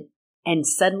head, and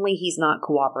suddenly he's not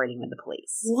cooperating with the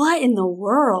police. What in the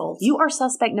world? You are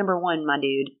suspect number one, my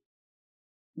dude.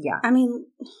 Yeah. I mean...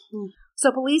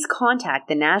 So police contact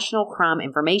the National Crime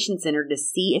Information Center to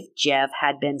see if Jeff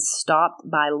had been stopped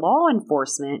by law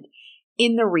enforcement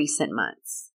in the recent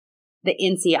months. The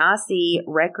NCIC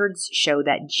records show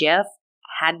that Jeff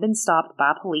had been stopped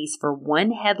by police for one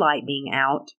headlight being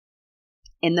out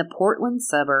in the Portland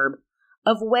suburb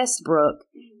of Westbrook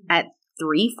at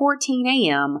 3:14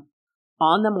 a.m.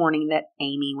 on the morning that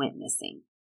Amy went missing.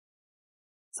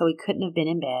 So he couldn't have been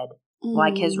in bed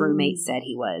like his roommate said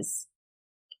he was.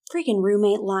 Freaking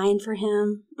roommate lying for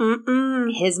him.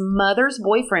 His mother's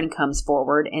boyfriend comes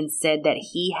forward and said that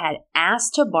he had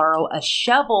asked to borrow a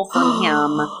shovel from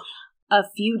him a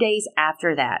few days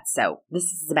after that. So this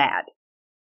is bad.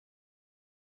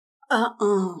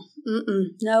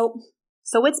 Nope.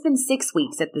 So it's been 6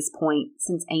 weeks at this point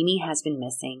since Amy has been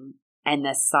missing, and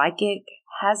the psychic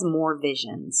has more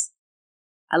visions.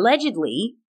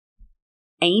 Allegedly,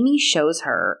 Amy shows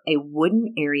her a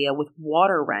wooden area with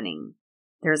water running.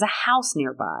 There's a house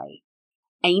nearby.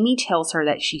 Amy tells her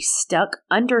that she's stuck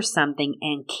under something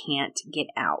and can't get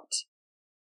out.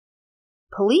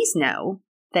 Police know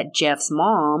that Jeff's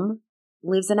mom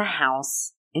lives in a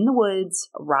house in the woods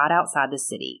right outside the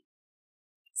city.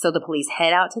 So the police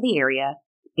head out to the area,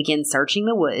 begin searching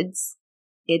the woods.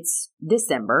 It's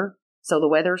December, so the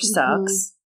weather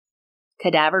sucks.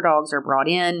 Cadaver dogs are brought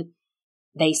in.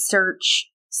 They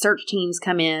search teams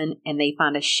come in, and they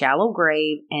find a shallow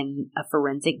grave, and a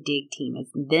forensic dig team is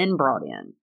then brought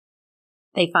in.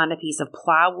 They find a piece of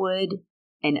plywood,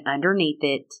 and underneath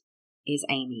it is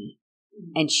Amy.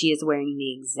 And she is wearing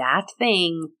the exact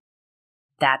thing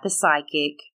that the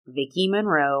psychic, Vicki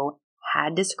Monroe,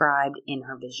 had described in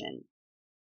her vision.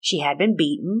 She had been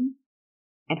beaten,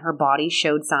 and her body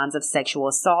showed signs of sexual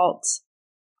assault.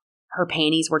 Her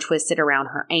panties were twisted around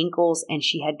her ankles, and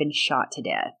she had been shot to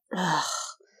death. Ugh.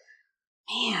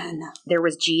 Man. There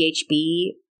was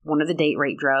GHB, one of the date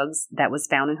rape drugs, that was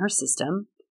found in her system.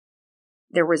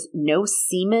 There was no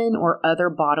semen or other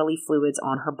bodily fluids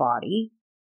on her body.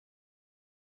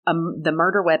 The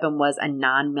murder weapon was a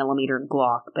 9mm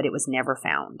Glock, but it was never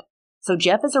found. So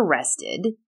Jeff is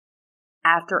arrested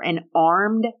after an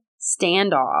armed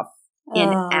standoff in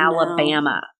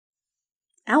Alabama.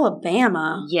 No.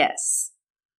 Alabama? Yes.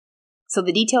 So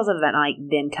the details of that night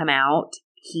then come out.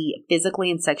 He physically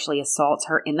and sexually assaults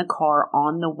her in the car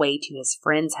on the way to his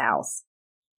friend's house,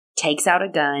 takes out a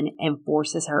gun, and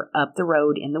forces her up the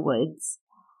road in the woods.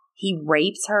 He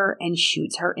rapes her and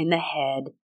shoots her in the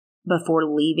head before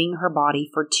leaving her body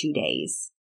for 2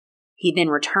 days. He then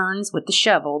returns with the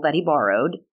shovel that he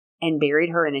borrowed and buried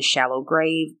her in a shallow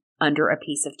grave under a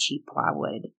piece of cheap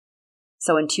plywood.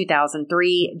 So in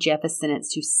 2003, Jeff is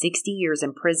sentenced to 60 years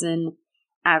in prison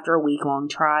after a week-long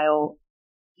trial.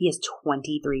 He is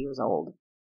 23 years old.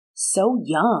 So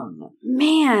young.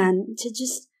 Man, to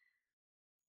just...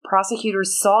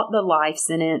 Prosecutors sought the life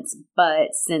sentence, but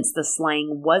since the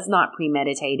slaying was not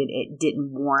premeditated, it didn't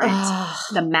warrant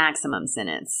the maximum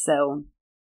sentence. So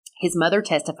his mother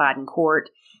testified in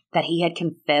court that he had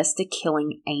confessed to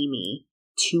killing Amy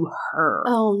to her.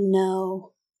 Oh,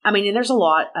 no. I mean, and there's a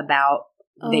lot about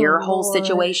their whole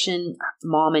situation,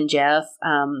 Mom and Jeff.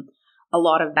 A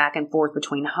lot of back and forth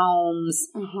between homes.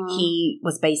 He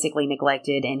was basically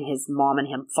neglected, and his mom and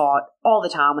him fought all the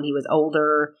time when he was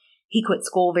older. He quit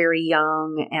school very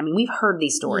young. I mean, we've heard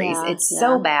these stories. It's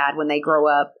so bad when they grow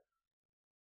up.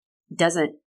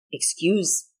 Doesn't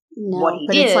excuse what he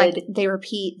but did. It's like they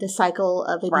repeat the cycle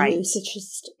of abuse.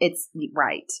 Right. It's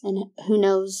right. And who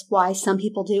knows why some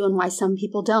people do and why some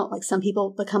people don't. Like, some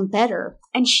people become better.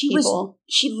 And she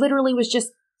literally was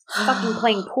just fucking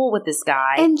playing pool with this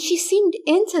guy. And she seemed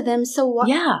into them, so what?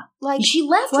 Yeah. Like, she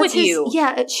left with you.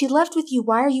 Yeah, she left with you.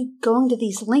 Why are you going to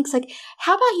these links? Like,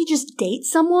 how about you just date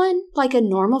someone like a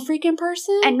normal freaking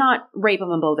person? And not rape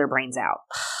them and blow their brains out.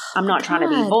 I'm not trying to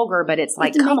be vulgar, but it's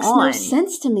like, come on. It makes no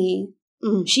sense to me.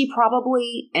 She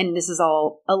probably, and this is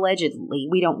all allegedly,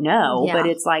 we don't know, but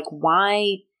it's like,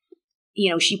 why,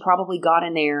 she probably got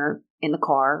in there in the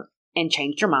car and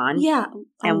changed her mind. Yeah.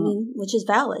 Which is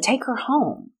valid. Take her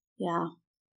home. Yeah.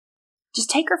 Just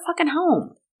take her fucking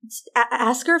home.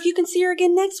 Ask her if you can see her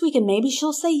again next week, and maybe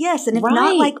she'll say yes. And if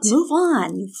not, like, move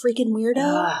on, you freaking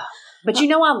weirdo. But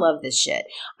I love this shit.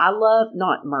 I love,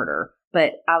 not murder,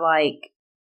 but I like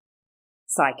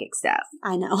psychic stuff.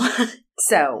 I know.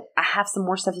 So, I have some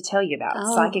more stuff to tell you about.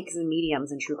 Psychics and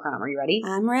mediums and true crime. Are you ready?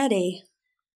 I'm ready.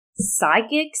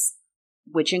 Psychics,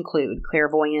 which include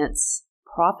clairvoyants,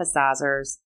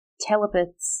 prophesizers,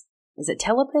 telepaths,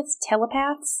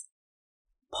 telepaths,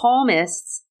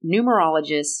 palmists,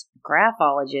 numerologists,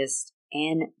 graphologists,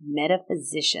 and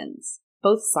metaphysicians.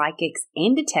 Both psychics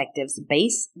and detectives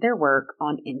base their work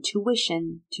on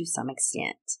intuition to some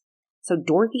extent. So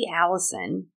Dorothy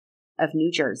Allison of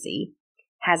New Jersey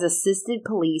has assisted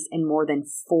police in more than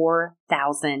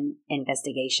 4,000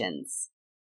 investigations.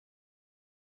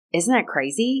 Isn't that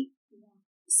crazy?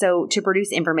 So to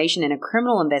produce information in a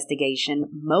criminal investigation,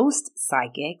 most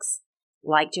psychics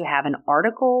like to have an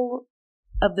article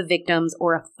of the victims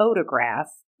or a photograph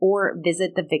or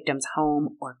visit the victim's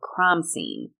home or crime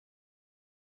scene.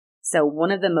 So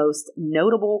one of the most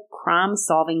notable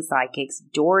crime-solving psychics,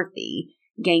 Dorothy,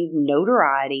 gained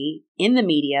notoriety in the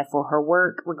media for her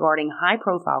work regarding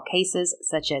high-profile cases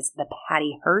such as the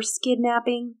Patty Hearst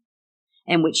kidnapping,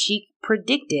 in which she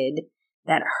predicted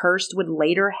that Hearst would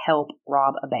later help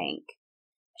rob a bank.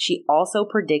 She also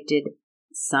predicted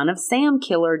Son of Sam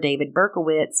killer David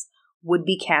Berkowitz would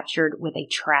be captured with a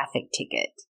traffic ticket.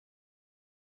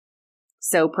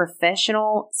 So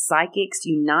Professional Psychics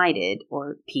United,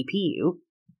 or PPU,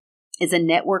 is a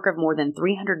network of more than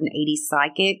 380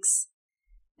 psychics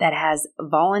that has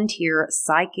volunteer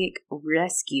psychic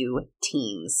rescue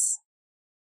teams.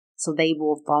 So they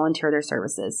will volunteer their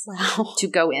services to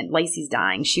go in. Lacey's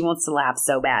dying. She wants to laugh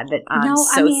so bad, but I'm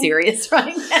serious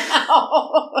right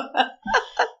now.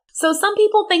 So some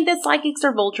people think that psychics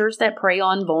are vultures that prey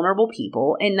on vulnerable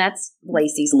people, and that's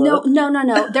Lacey's look.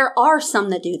 No. There are some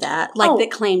that do that, that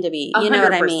claim to be. You 100%. Know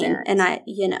what I mean? And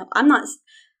I'm not.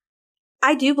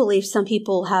 I do believe some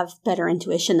people have better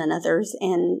intuition than others,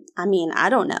 and I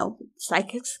don't know.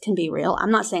 Psychics can be real.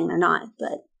 I'm not saying they're not,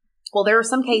 but well, there are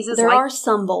some cases. There are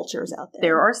some vultures out there.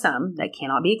 There are some that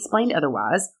cannot be explained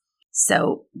otherwise.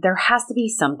 So there has to be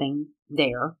something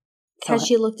there. Has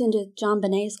she looked into John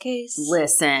Bonet's case?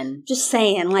 Listen. Just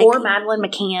saying. Or Madeleine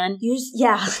McCann.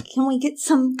 Can we get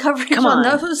some coverage on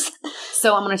those?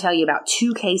 So I'm going to tell you about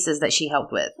 2 cases that she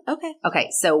helped with. Okay.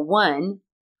 So one,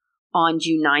 on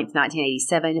June 9th,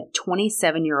 1987,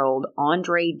 27-year-old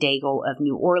Andre Daigle of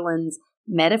New Orleans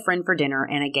met a friend for dinner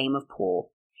and a game of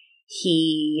pool.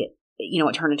 He,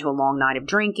 it turned into a long night of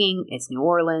drinking. It's New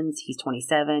Orleans. He's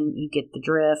 27. You get the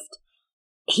drift.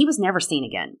 He was never seen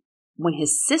again. When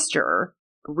his sister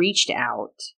reached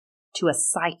out to a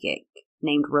psychic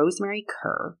named Rosemary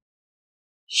Kerr,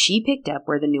 she picked up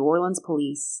where the New Orleans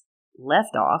police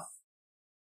left off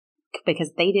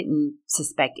because they didn't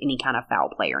suspect any kind of foul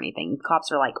play or anything.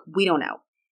 Cops are like, we don't know.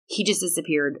 He just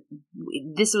disappeared.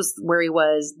 This was where he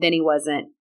was. Then he wasn't.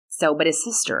 So, but his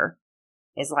sister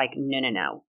is like,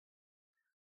 no.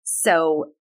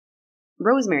 So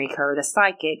Rosemary Kerr, the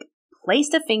psychic,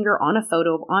 placed a finger on a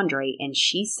photo of Andre, and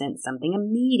she sensed something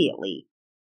immediately,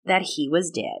 that he was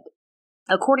dead,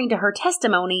 according to her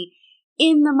testimony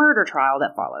in the murder trial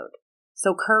that followed.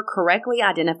 So Kerr correctly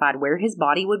identified where his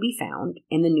body would be found,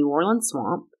 in the New Orleans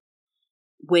swamp,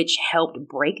 which helped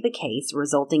break the case,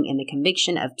 resulting in the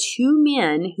conviction of 2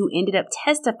 men who ended up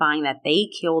testifying that they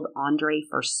killed Andre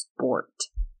for sport.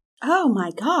 Oh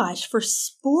my gosh, for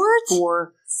sport?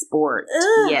 For sport,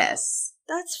 yes.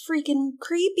 That's freaking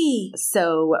creepy.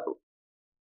 So,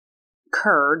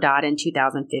 Kerr died in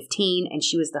 2015, and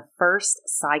she was the first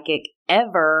psychic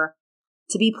ever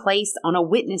to be placed on a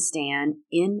witness stand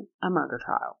in a murder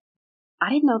trial.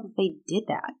 I didn't know that they did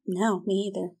that. No,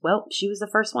 me either. Well, she was the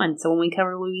first one. So when we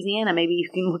cover Louisiana, maybe you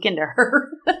can look into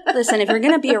her. Listen, if you're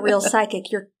going to be a real psychic,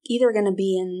 you're either going to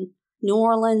be in New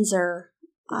Orleans or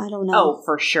I don't know. Oh,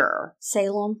 for sure.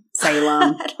 Salem?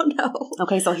 Salem. I don't know.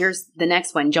 Okay, so here's the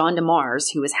next one. John Damour,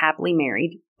 who was happily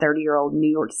married, 30-year-old New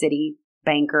York City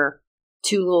banker,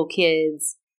 2 little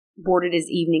kids, boarded his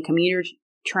evening commuter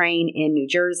train in New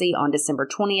Jersey on December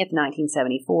 20th,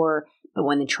 1974. But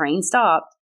when the train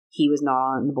stopped, he was not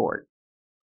on board.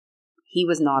 He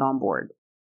was not on board.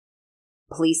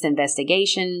 Police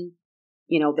investigation,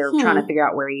 they're trying to figure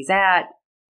out where he's at.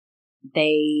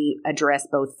 They address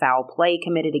both foul play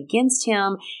committed against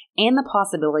him and the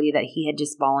possibility that he had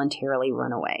just voluntarily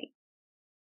run away.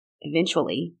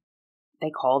 Eventually, they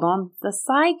called on the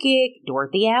psychic,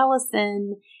 Dorothy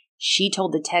Allison. She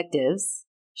told detectives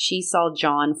she saw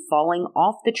John falling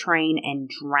off the train and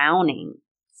drowning.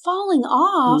 Falling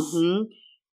off? Mm-hmm.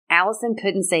 Allison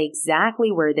couldn't say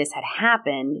exactly where this had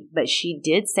happened, but she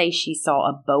did say she saw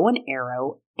a bow and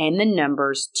arrow and the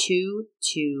numbers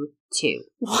 222.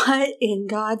 What in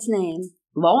God's name?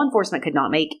 Law enforcement could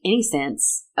not make any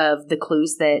sense of the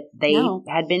clues that they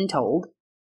had been told.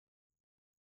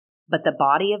 But the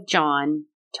body of John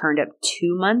turned up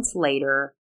 2 months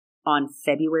later on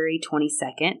February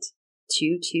 22nd,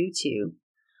 222.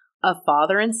 A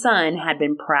father and son had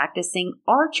been practicing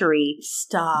archery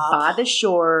by the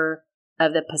shore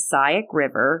of the Passaic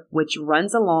River, which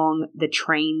runs along the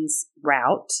train's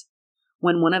route,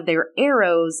 when one of their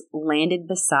arrows landed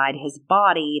beside his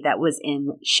body that was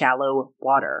in shallow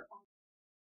water.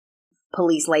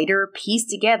 Police later pieced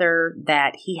together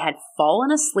that he had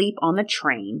fallen asleep on the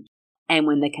train, and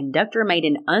when the conductor made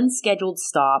an unscheduled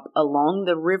stop along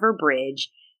the river bridge,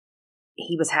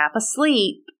 he was half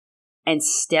asleep and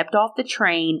stepped off the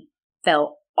train,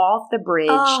 fell off the bridge,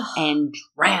 and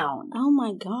drowned. Oh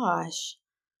my gosh.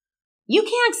 You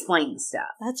can't explain this stuff.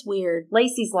 That's weird.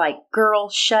 Lacey's like, girl,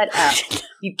 shut up.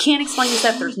 You can't explain this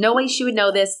stuff. There's no way she would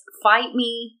know this. Fight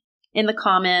me in the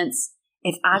comments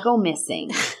if I go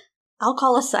missing. I'll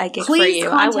call a psychic for Please you.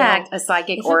 contact a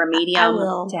psychic or a medium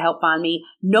to help find me.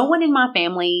 No one in my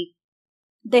family.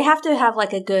 They have to have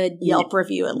like a good Yelp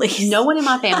review at least. No one in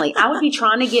my family. I would be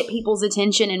trying to get people's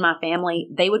attention in my family.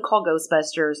 They would call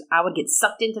Ghostbusters. I would get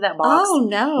sucked into that box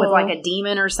with like a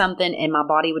demon or something, and my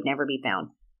body would never be found.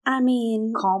 I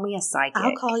mean, call me a psychic.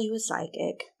 I'll call you a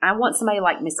psychic. I want somebody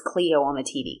like Miss Cleo on the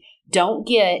TV. Don't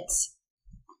get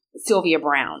Sylvia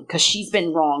Brown, because she's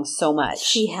been wrong so much.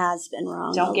 She has been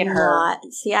wrong. Don't get her.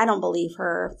 See, I don't believe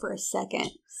her for a second.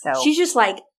 So she's just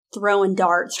like throwing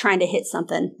darts, trying to hit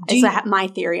something. That's my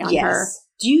theory on her.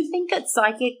 Do you think that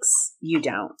psychics? You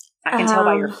don't. I can tell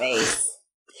by your face.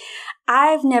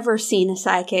 I've never seen a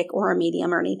psychic or a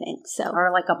medium or anything.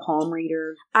 Or like a palm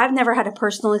reader. I've never had a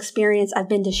personal experience. I've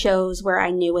been to shows where I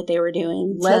knew what they were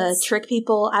doing to trick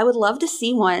people. I would love to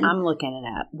see one. I'm looking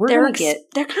it up.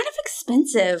 They're kind of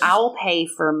expensive. I'll pay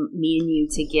for me and you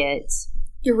to get.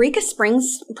 Eureka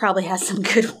Springs probably has some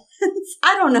good ones.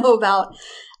 I don't know about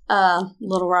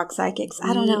Little Rock psychics.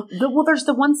 I don't know. Well, there's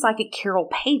the one psychic, Carol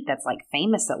Pate, that's like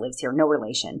famous that lives here. No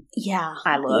relation. Yeah.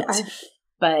 I looked.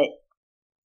 But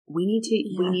we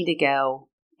need to go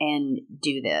and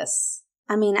do this.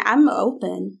 I mean, I'm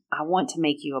open. I want to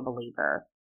make you a believer.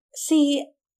 See,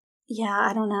 yeah,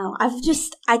 I don't know.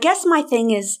 I guess my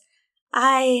thing is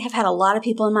I have had a lot of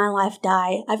people in my life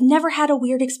die. I've never had a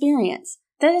weird experience.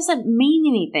 That doesn't mean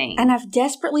anything. And I've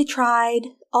desperately tried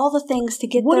all the things to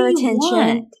get their attention.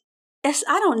 Want?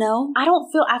 I don't know. I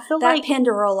feel that like pin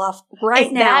to roll off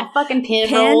right now. That fucking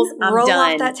pin rolls, I'm roll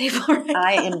done. Off that table right now.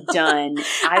 I am done.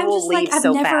 I will leave fast.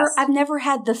 I've never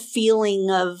had the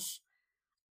feeling of,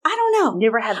 I don't know.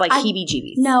 Never had like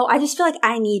heebie-jeebies. No, I just feel like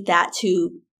I need that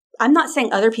to, I'm not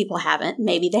saying other people haven't.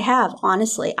 Maybe they have,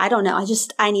 honestly. I don't know.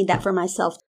 I need that for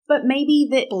myself. But maybe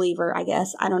that believer, I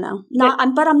guess. I don't know.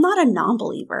 But I'm not a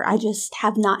non-believer. I just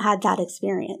have not had that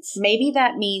experience. Maybe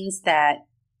that means that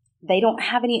they don't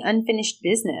have any unfinished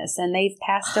business and they've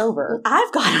passed over.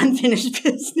 I've got unfinished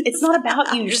business. It's not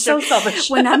about you. You're so selfish.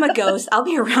 When I'm a ghost, I'll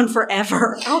be around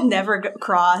forever. I'll never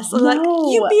cross. I'm like,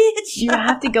 you bitch. You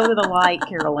have to go to the light,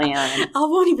 Carol Ann. I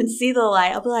won't even see the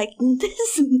light. I'll be like,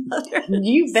 this mother.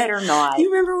 You better not.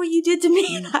 You remember what you did to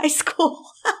me in high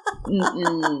school?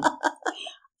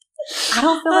 I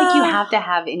don't feel like you have to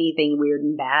have anything weird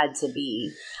and bad to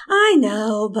be. I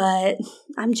know, but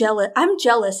I'm jealous. I'm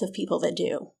jealous of people that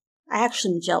do. I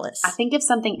actually am jealous. I think if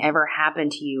something ever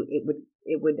happened to you, it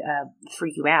would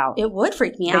freak you out. It would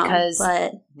freak me out. Because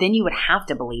then you would have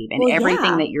to believe in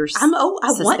everything that you're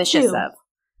suspicious of.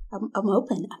 I'm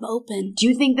open. I'm open. Do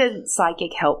you think the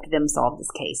psychic helped them solve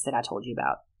this case that I told you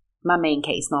about? My main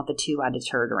case, not the two I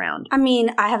deterred around. I mean,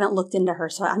 I haven't looked into her,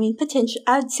 so I mean,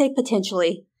 I'd say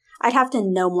potentially. I'd have to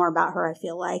know more about her, I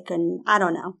feel like, and I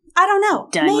don't know.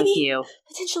 Done Maybe, with you.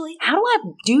 Potentially. How do I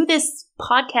do this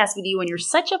podcast with you when you're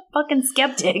such a fucking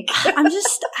skeptic?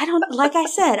 Like I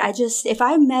said, if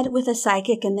I met with a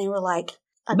psychic and they were like,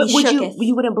 I'd be shook.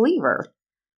 You wouldn't believe her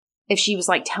if she was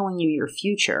like telling you your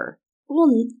future. Well,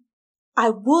 I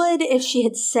would if she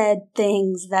had said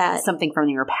things that... Something from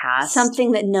your past.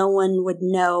 Something that no one would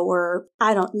know, or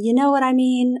you know what I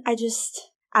mean?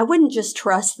 I wouldn't just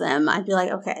trust them. I'd be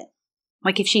like, okay.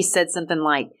 Like if she said something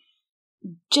like,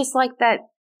 just like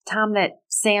that time that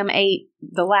Sam ate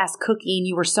the last cookie and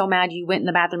you were so mad you went in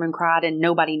the bathroom and cried and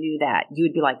nobody knew that, you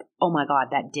would be like, oh my God,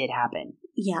 that did happen.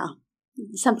 Yeah,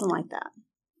 something like that.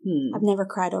 I've never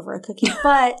cried over a cookie,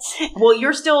 but... Well,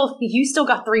 you still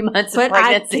got 3 months of pregnancy. But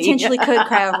I potentially could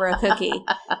cry over a cookie.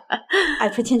 I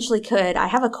potentially could. I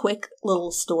have a quick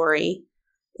little story.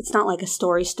 It's not like a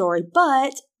story,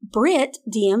 but Britt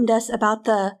DM'd us about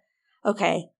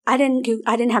okay, I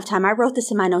didn't have time. I wrote this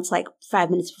in my notes like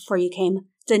 5 minutes before you came.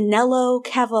 Danilo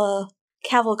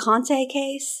Cavalcante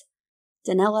case.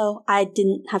 Danilo. I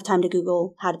didn't have time to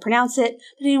Google how to pronounce it.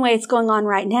 But anyway, it's going on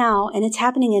right now, and it's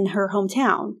happening in her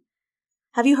hometown.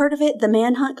 Have you heard of it? The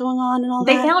manhunt going on and all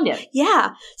that? They found him.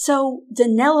 Yeah. So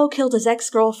Danilo killed his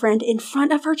ex-girlfriend in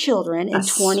front of her children in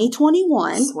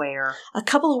 2021. I swear. A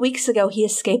couple of weeks ago, he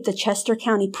escaped the Chester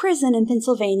County prison in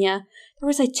Pennsylvania. There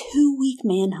was a 2-week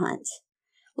manhunt.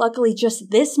 Luckily,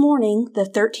 just this morning, the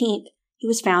 13th, he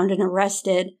was found and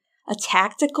arrested. A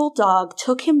tactical dog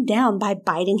took him down by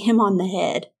biting him on the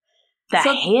head.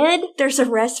 Head? There's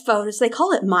arrest photos. They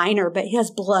call it minor, but he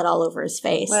has blood all over his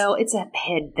face. Well, it's a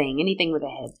head thing. Anything with a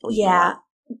head. Yeah.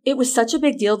 It was such a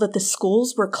big deal that the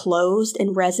schools were closed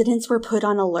and residents were put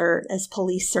on alert as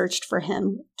police searched for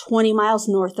him 20 miles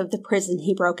north of the prison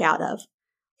he broke out of.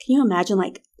 Can you imagine,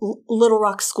 like, Little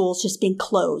Rock schools just being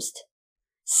closed?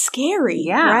 Scary,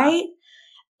 right?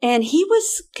 And he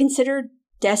was considered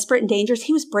desperate and dangerous.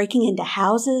 He was breaking into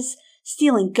houses,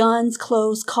 stealing guns,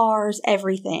 clothes, cars,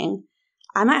 everything.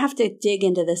 I might have to dig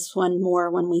into this one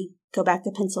more when we go back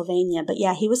to Pennsylvania. But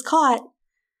yeah, he was caught.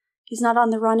 He's not on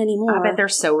the run anymore. I bet they're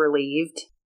so relieved.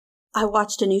 I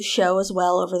watched a new show as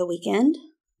well over the weekend.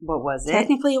 What was it?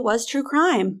 Technically, it was true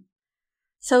crime.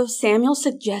 So Samuel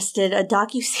suggested a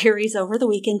docuseries over the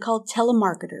weekend called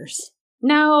Telemarketers.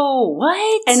 No,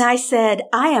 what? And I said,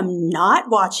 I am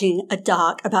not watching a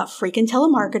doc about freaking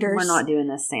telemarketers. We're not doing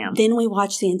this, Sam. Then we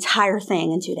watched the entire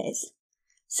thing in 2 days.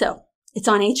 So it's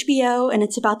on HBO, and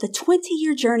it's about the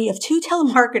 20-year journey of 2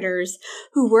 telemarketers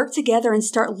who work together and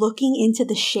start looking into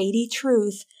the shady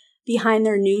truth behind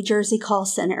their New Jersey call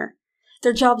center.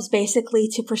 Their job is basically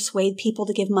to persuade people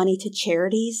to give money to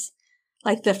charities,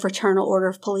 like the Fraternal Order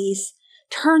of Police.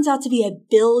 Turns out to be $1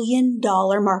 billion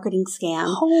marketing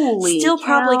scam. Holy Still cow.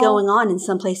 Probably going on in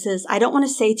some places. I don't want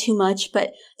to say too much,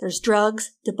 but there's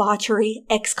drugs, debauchery,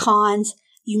 ex-cons,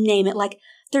 you name it. Like,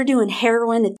 they're doing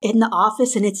heroin in the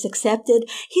office and it's accepted.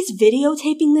 He's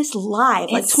videotaping this live,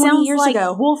 like 20 years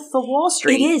ago. Wolf of Wall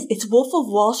Street. It is. It's Wolf of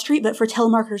Wall Street, but for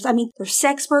telemarketers. I mean, there's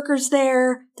sex workers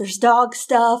there. There's dog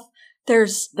stuff.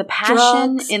 There's the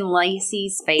passion drugs. in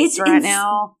Lacey's face right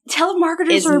now.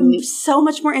 Telemarketers are so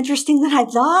much more interesting than I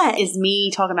thought. Is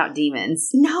me talking about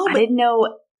demons. No, I didn't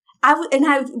know.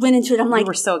 I went into it. I'm like, we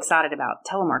were so excited about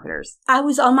telemarketers. I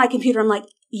was on my computer. I'm like,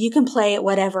 you can play it,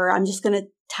 whatever. I'm just going to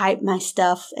type my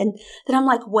stuff. And then I'm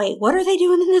like, wait, what are they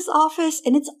doing in this office?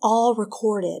 And it's all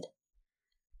recorded.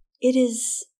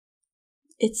 It's,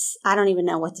 I don't even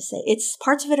know what to say.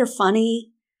 Parts of it are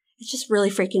funny. It's just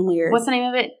really freaking weird. What's the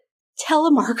name of it?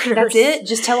 Telemarketers. That's it?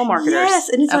 Just telemarketers? Yes,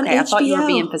 and it's on HBO. I thought you were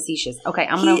being facetious. Okay,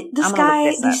 I'm gonna look this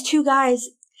up. These 2 guys,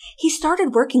 he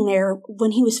started working there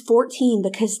when he was 14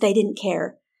 because they didn't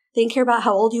care. They didn't care about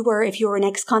how old you were. If you were an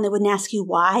ex-con, they wouldn't ask you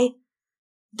why.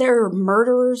 There are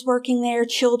murderers working there,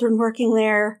 children working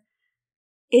there.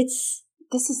 This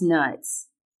is nuts.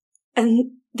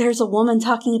 And there's a woman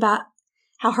talking about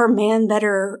how her man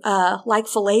better like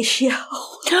fellatio.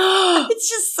 It's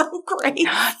just so great.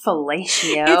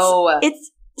 Fellatio.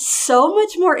 It's so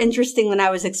much more interesting than I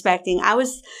was expecting. I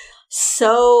was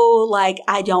so like,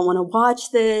 I don't want to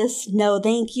watch this. No,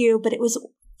 thank you. But it was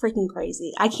freaking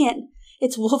crazy. I can't.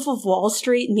 It's Wolf of Wall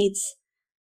Street meets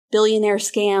billionaire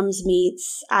scams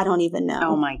meets, I don't even know.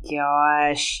 Oh my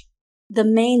gosh. The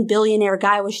main billionaire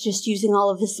guy was just using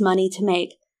all of his money to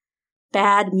make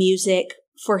bad music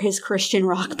for his Christian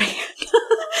rock band.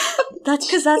 That's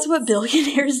because that's what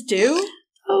billionaires do.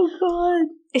 Oh,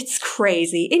 God. It's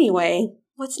crazy. Anyway,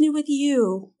 what's new with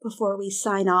you before we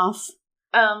sign off?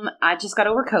 I just got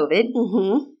over COVID.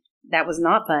 Mm-hmm. That was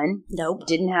not fun. Nope.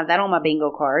 Didn't have that on my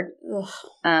bingo card. Ugh.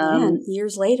 Man,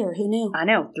 years later, who knew? I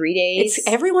know, 3 days.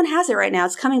 Everyone has it right now.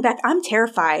 It's coming back. I'm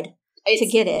terrified to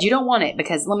get it. You don't want it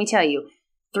because let me tell you,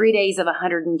 3 days of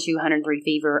 102, 103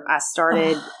 fever. I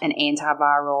started an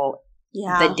antiviral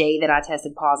the day that I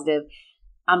tested positive.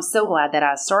 I'm so glad that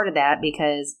I started that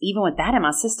because even with that in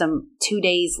my system, 2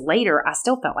 days later, I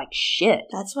still felt like shit.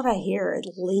 That's what I hear. It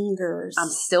lingers. I'm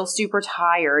still super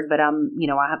tired, but I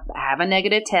have a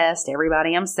negative test.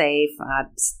 Everybody, I'm safe. I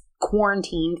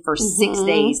quarantined for 6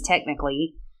 days,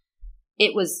 technically.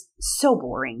 It was so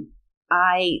boring.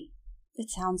 It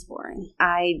sounds boring.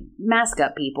 I mask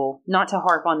up people, not to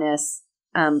harp on this.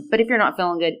 But if you're not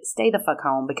feeling good, stay the fuck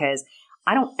home because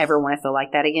I don't ever want to feel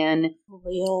like that again.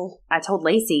 Real. I told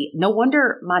Lacey, no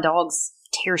wonder my dogs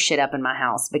tear shit up in my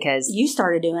house because you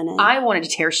started doing it. I wanted to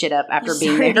tear shit up after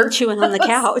being there. Chewing on the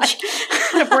couch.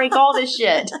 I'm going to break all this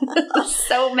shit. I'm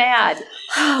so mad.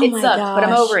 It sucked, but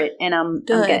I'm over it and I'm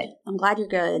good. I'm glad you're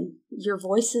good. Your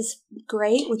voice is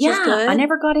great, which is good. I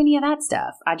never got any of that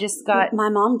stuff. I just got... My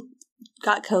mom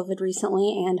got COVID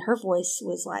recently and her voice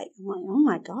was like, oh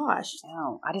my gosh.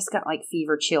 Oh, I just got like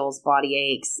fever, chills, body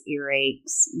aches,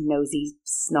 earaches, nosy,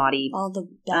 snotty. All the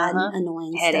bad,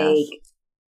 annoying headache,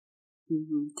 stuff.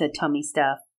 To tummy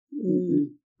stuff.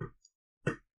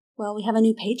 Well, we have a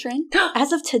new patron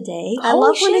as of today. I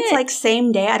love when it's like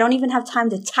same day. I don't even have time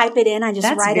to type it in. I just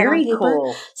write it on paper.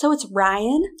 Cool. So it's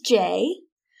Ryan J.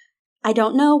 I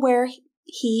don't know where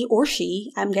he or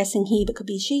she, I'm guessing he, but could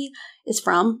be she, is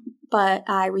from. But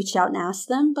I reached out and asked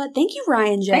them. But thank you,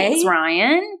 Ryan J. Thanks,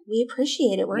 Ryan. We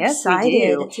appreciate it. We're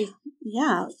excited. We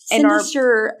do. Send us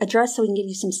your address so we can give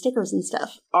you some stickers and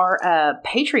stuff. Our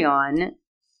Patreon,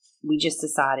 we just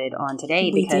decided on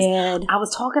today because I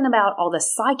was talking about all the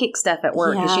psychic stuff at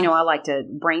work because, I like to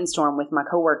brainstorm with my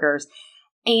coworkers.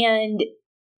 And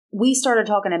we started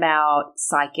talking about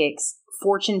psychics,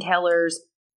 fortune tellers.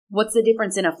 What's the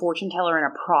difference in a fortune teller and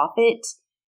a prophet?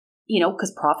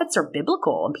 Because prophets are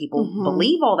biblical and people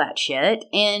believe all that shit.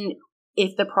 And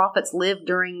if the prophets lived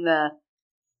during the,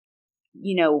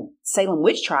 Salem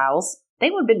witch trials, they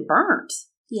would have been burnt.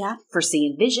 Yeah. For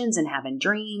seeing visions and having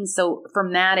dreams. So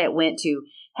from that, it went to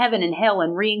heaven and hell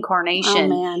and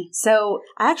reincarnation. Oh, man. So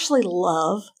I actually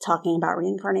love talking about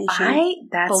reincarnation.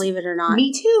 Believe it or not.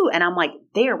 Me too. And I'm like,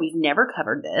 we've never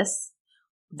covered this.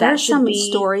 There's some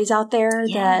stories out there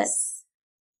that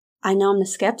I know I'm a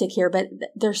skeptic here, but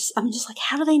I'm just like,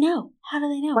 how do they know? How do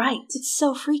they know? Right. It's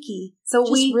so freaky. So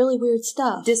just really weird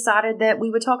stuff. Decided that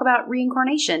we would talk about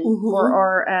reincarnation for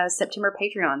our September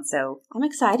Patreon. So I'm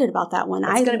excited about that one.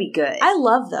 It's going to be good. I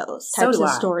love those types of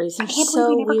stories. They're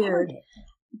so weird.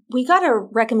 We got a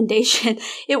recommendation.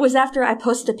 It was after I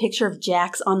posted a picture of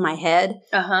Jax on my head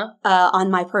on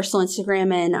my personal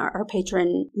Instagram, and our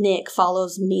patron Nick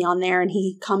follows me on there, and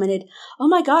he commented, "Oh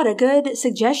my God, a good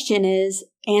suggestion is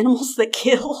animals that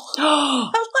kill."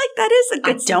 I was like, that is a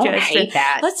good suggestion. I don't hate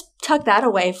that. Let's tuck that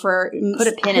away for put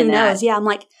a pin in that. Yeah, I'm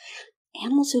like,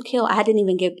 animals who kill. I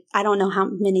don't know how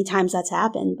many times that's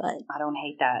happened, but I don't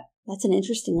hate that. That's an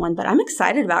interesting one, but I'm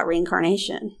excited about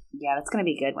reincarnation. Yeah, that's going to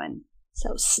be a good one.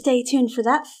 So stay tuned for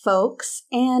that, folks.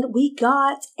 And we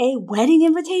got a wedding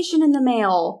invitation in the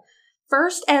mail.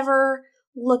 First ever.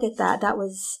 Look at that. That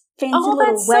was fancy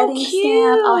little wedding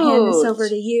stamp. I'll hand this over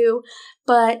to you.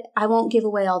 But I won't give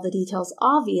away all the details,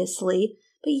 obviously.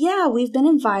 But yeah, we've been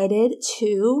invited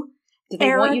to Did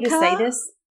they want you to say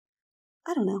this?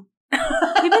 I don't know.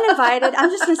 We've been invited. I'm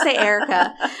just going to say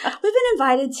Erica. We've been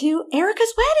invited to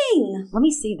Erica's wedding. Let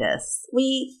me see this.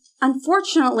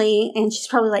 Unfortunately, and she's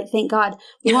probably like, thank God,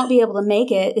 we won't be able to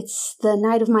make it. It's the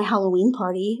night of my Halloween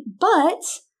party, but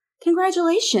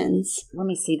congratulations. Let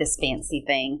me see this fancy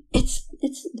thing.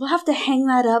 We'll have to hang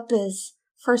that up as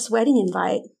first wedding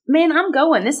invite. Man, I'm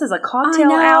going. This is a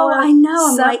cocktail hour. I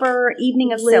know. Supper,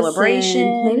 evening of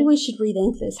celebration. Maybe we should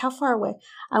rethink this. How far away?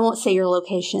 I won't say your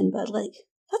location, but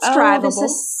that's drivable. This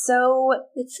is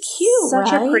it's cute,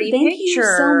 such right? a pretty Thank picture.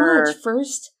 You so much.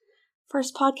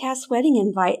 First podcast wedding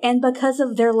invite. And because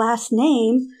of their last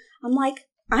name, I'm like,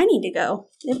 I need to go.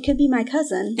 It could be my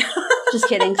cousin. Just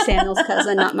kidding. Samuel's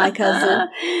cousin, not my cousin.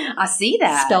 I see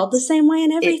that. Spelled the same way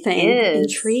and everything. It is.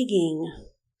 Intriguing.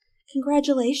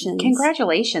 Congratulations.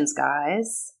 Congratulations,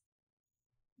 guys.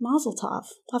 Mazel tov.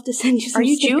 I'll have to send you some Are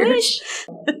you stickers. Jewish?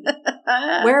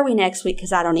 Where are we next week?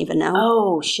 Because I don't even know.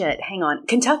 Oh, shit. Hang on.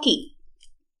 Kentucky.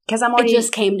 Because it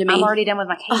just came to me. I'm already done with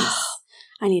my case.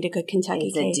 I need a good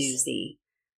Kentucky case. It's a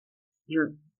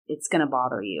doozy. It's going to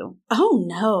bother you. Oh,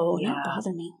 no. Yeah. Don't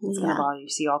bother me. It's going to bother you.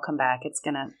 So y'all come back. It's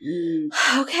going to...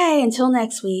 Okay. Until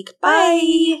next week.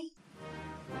 Bye.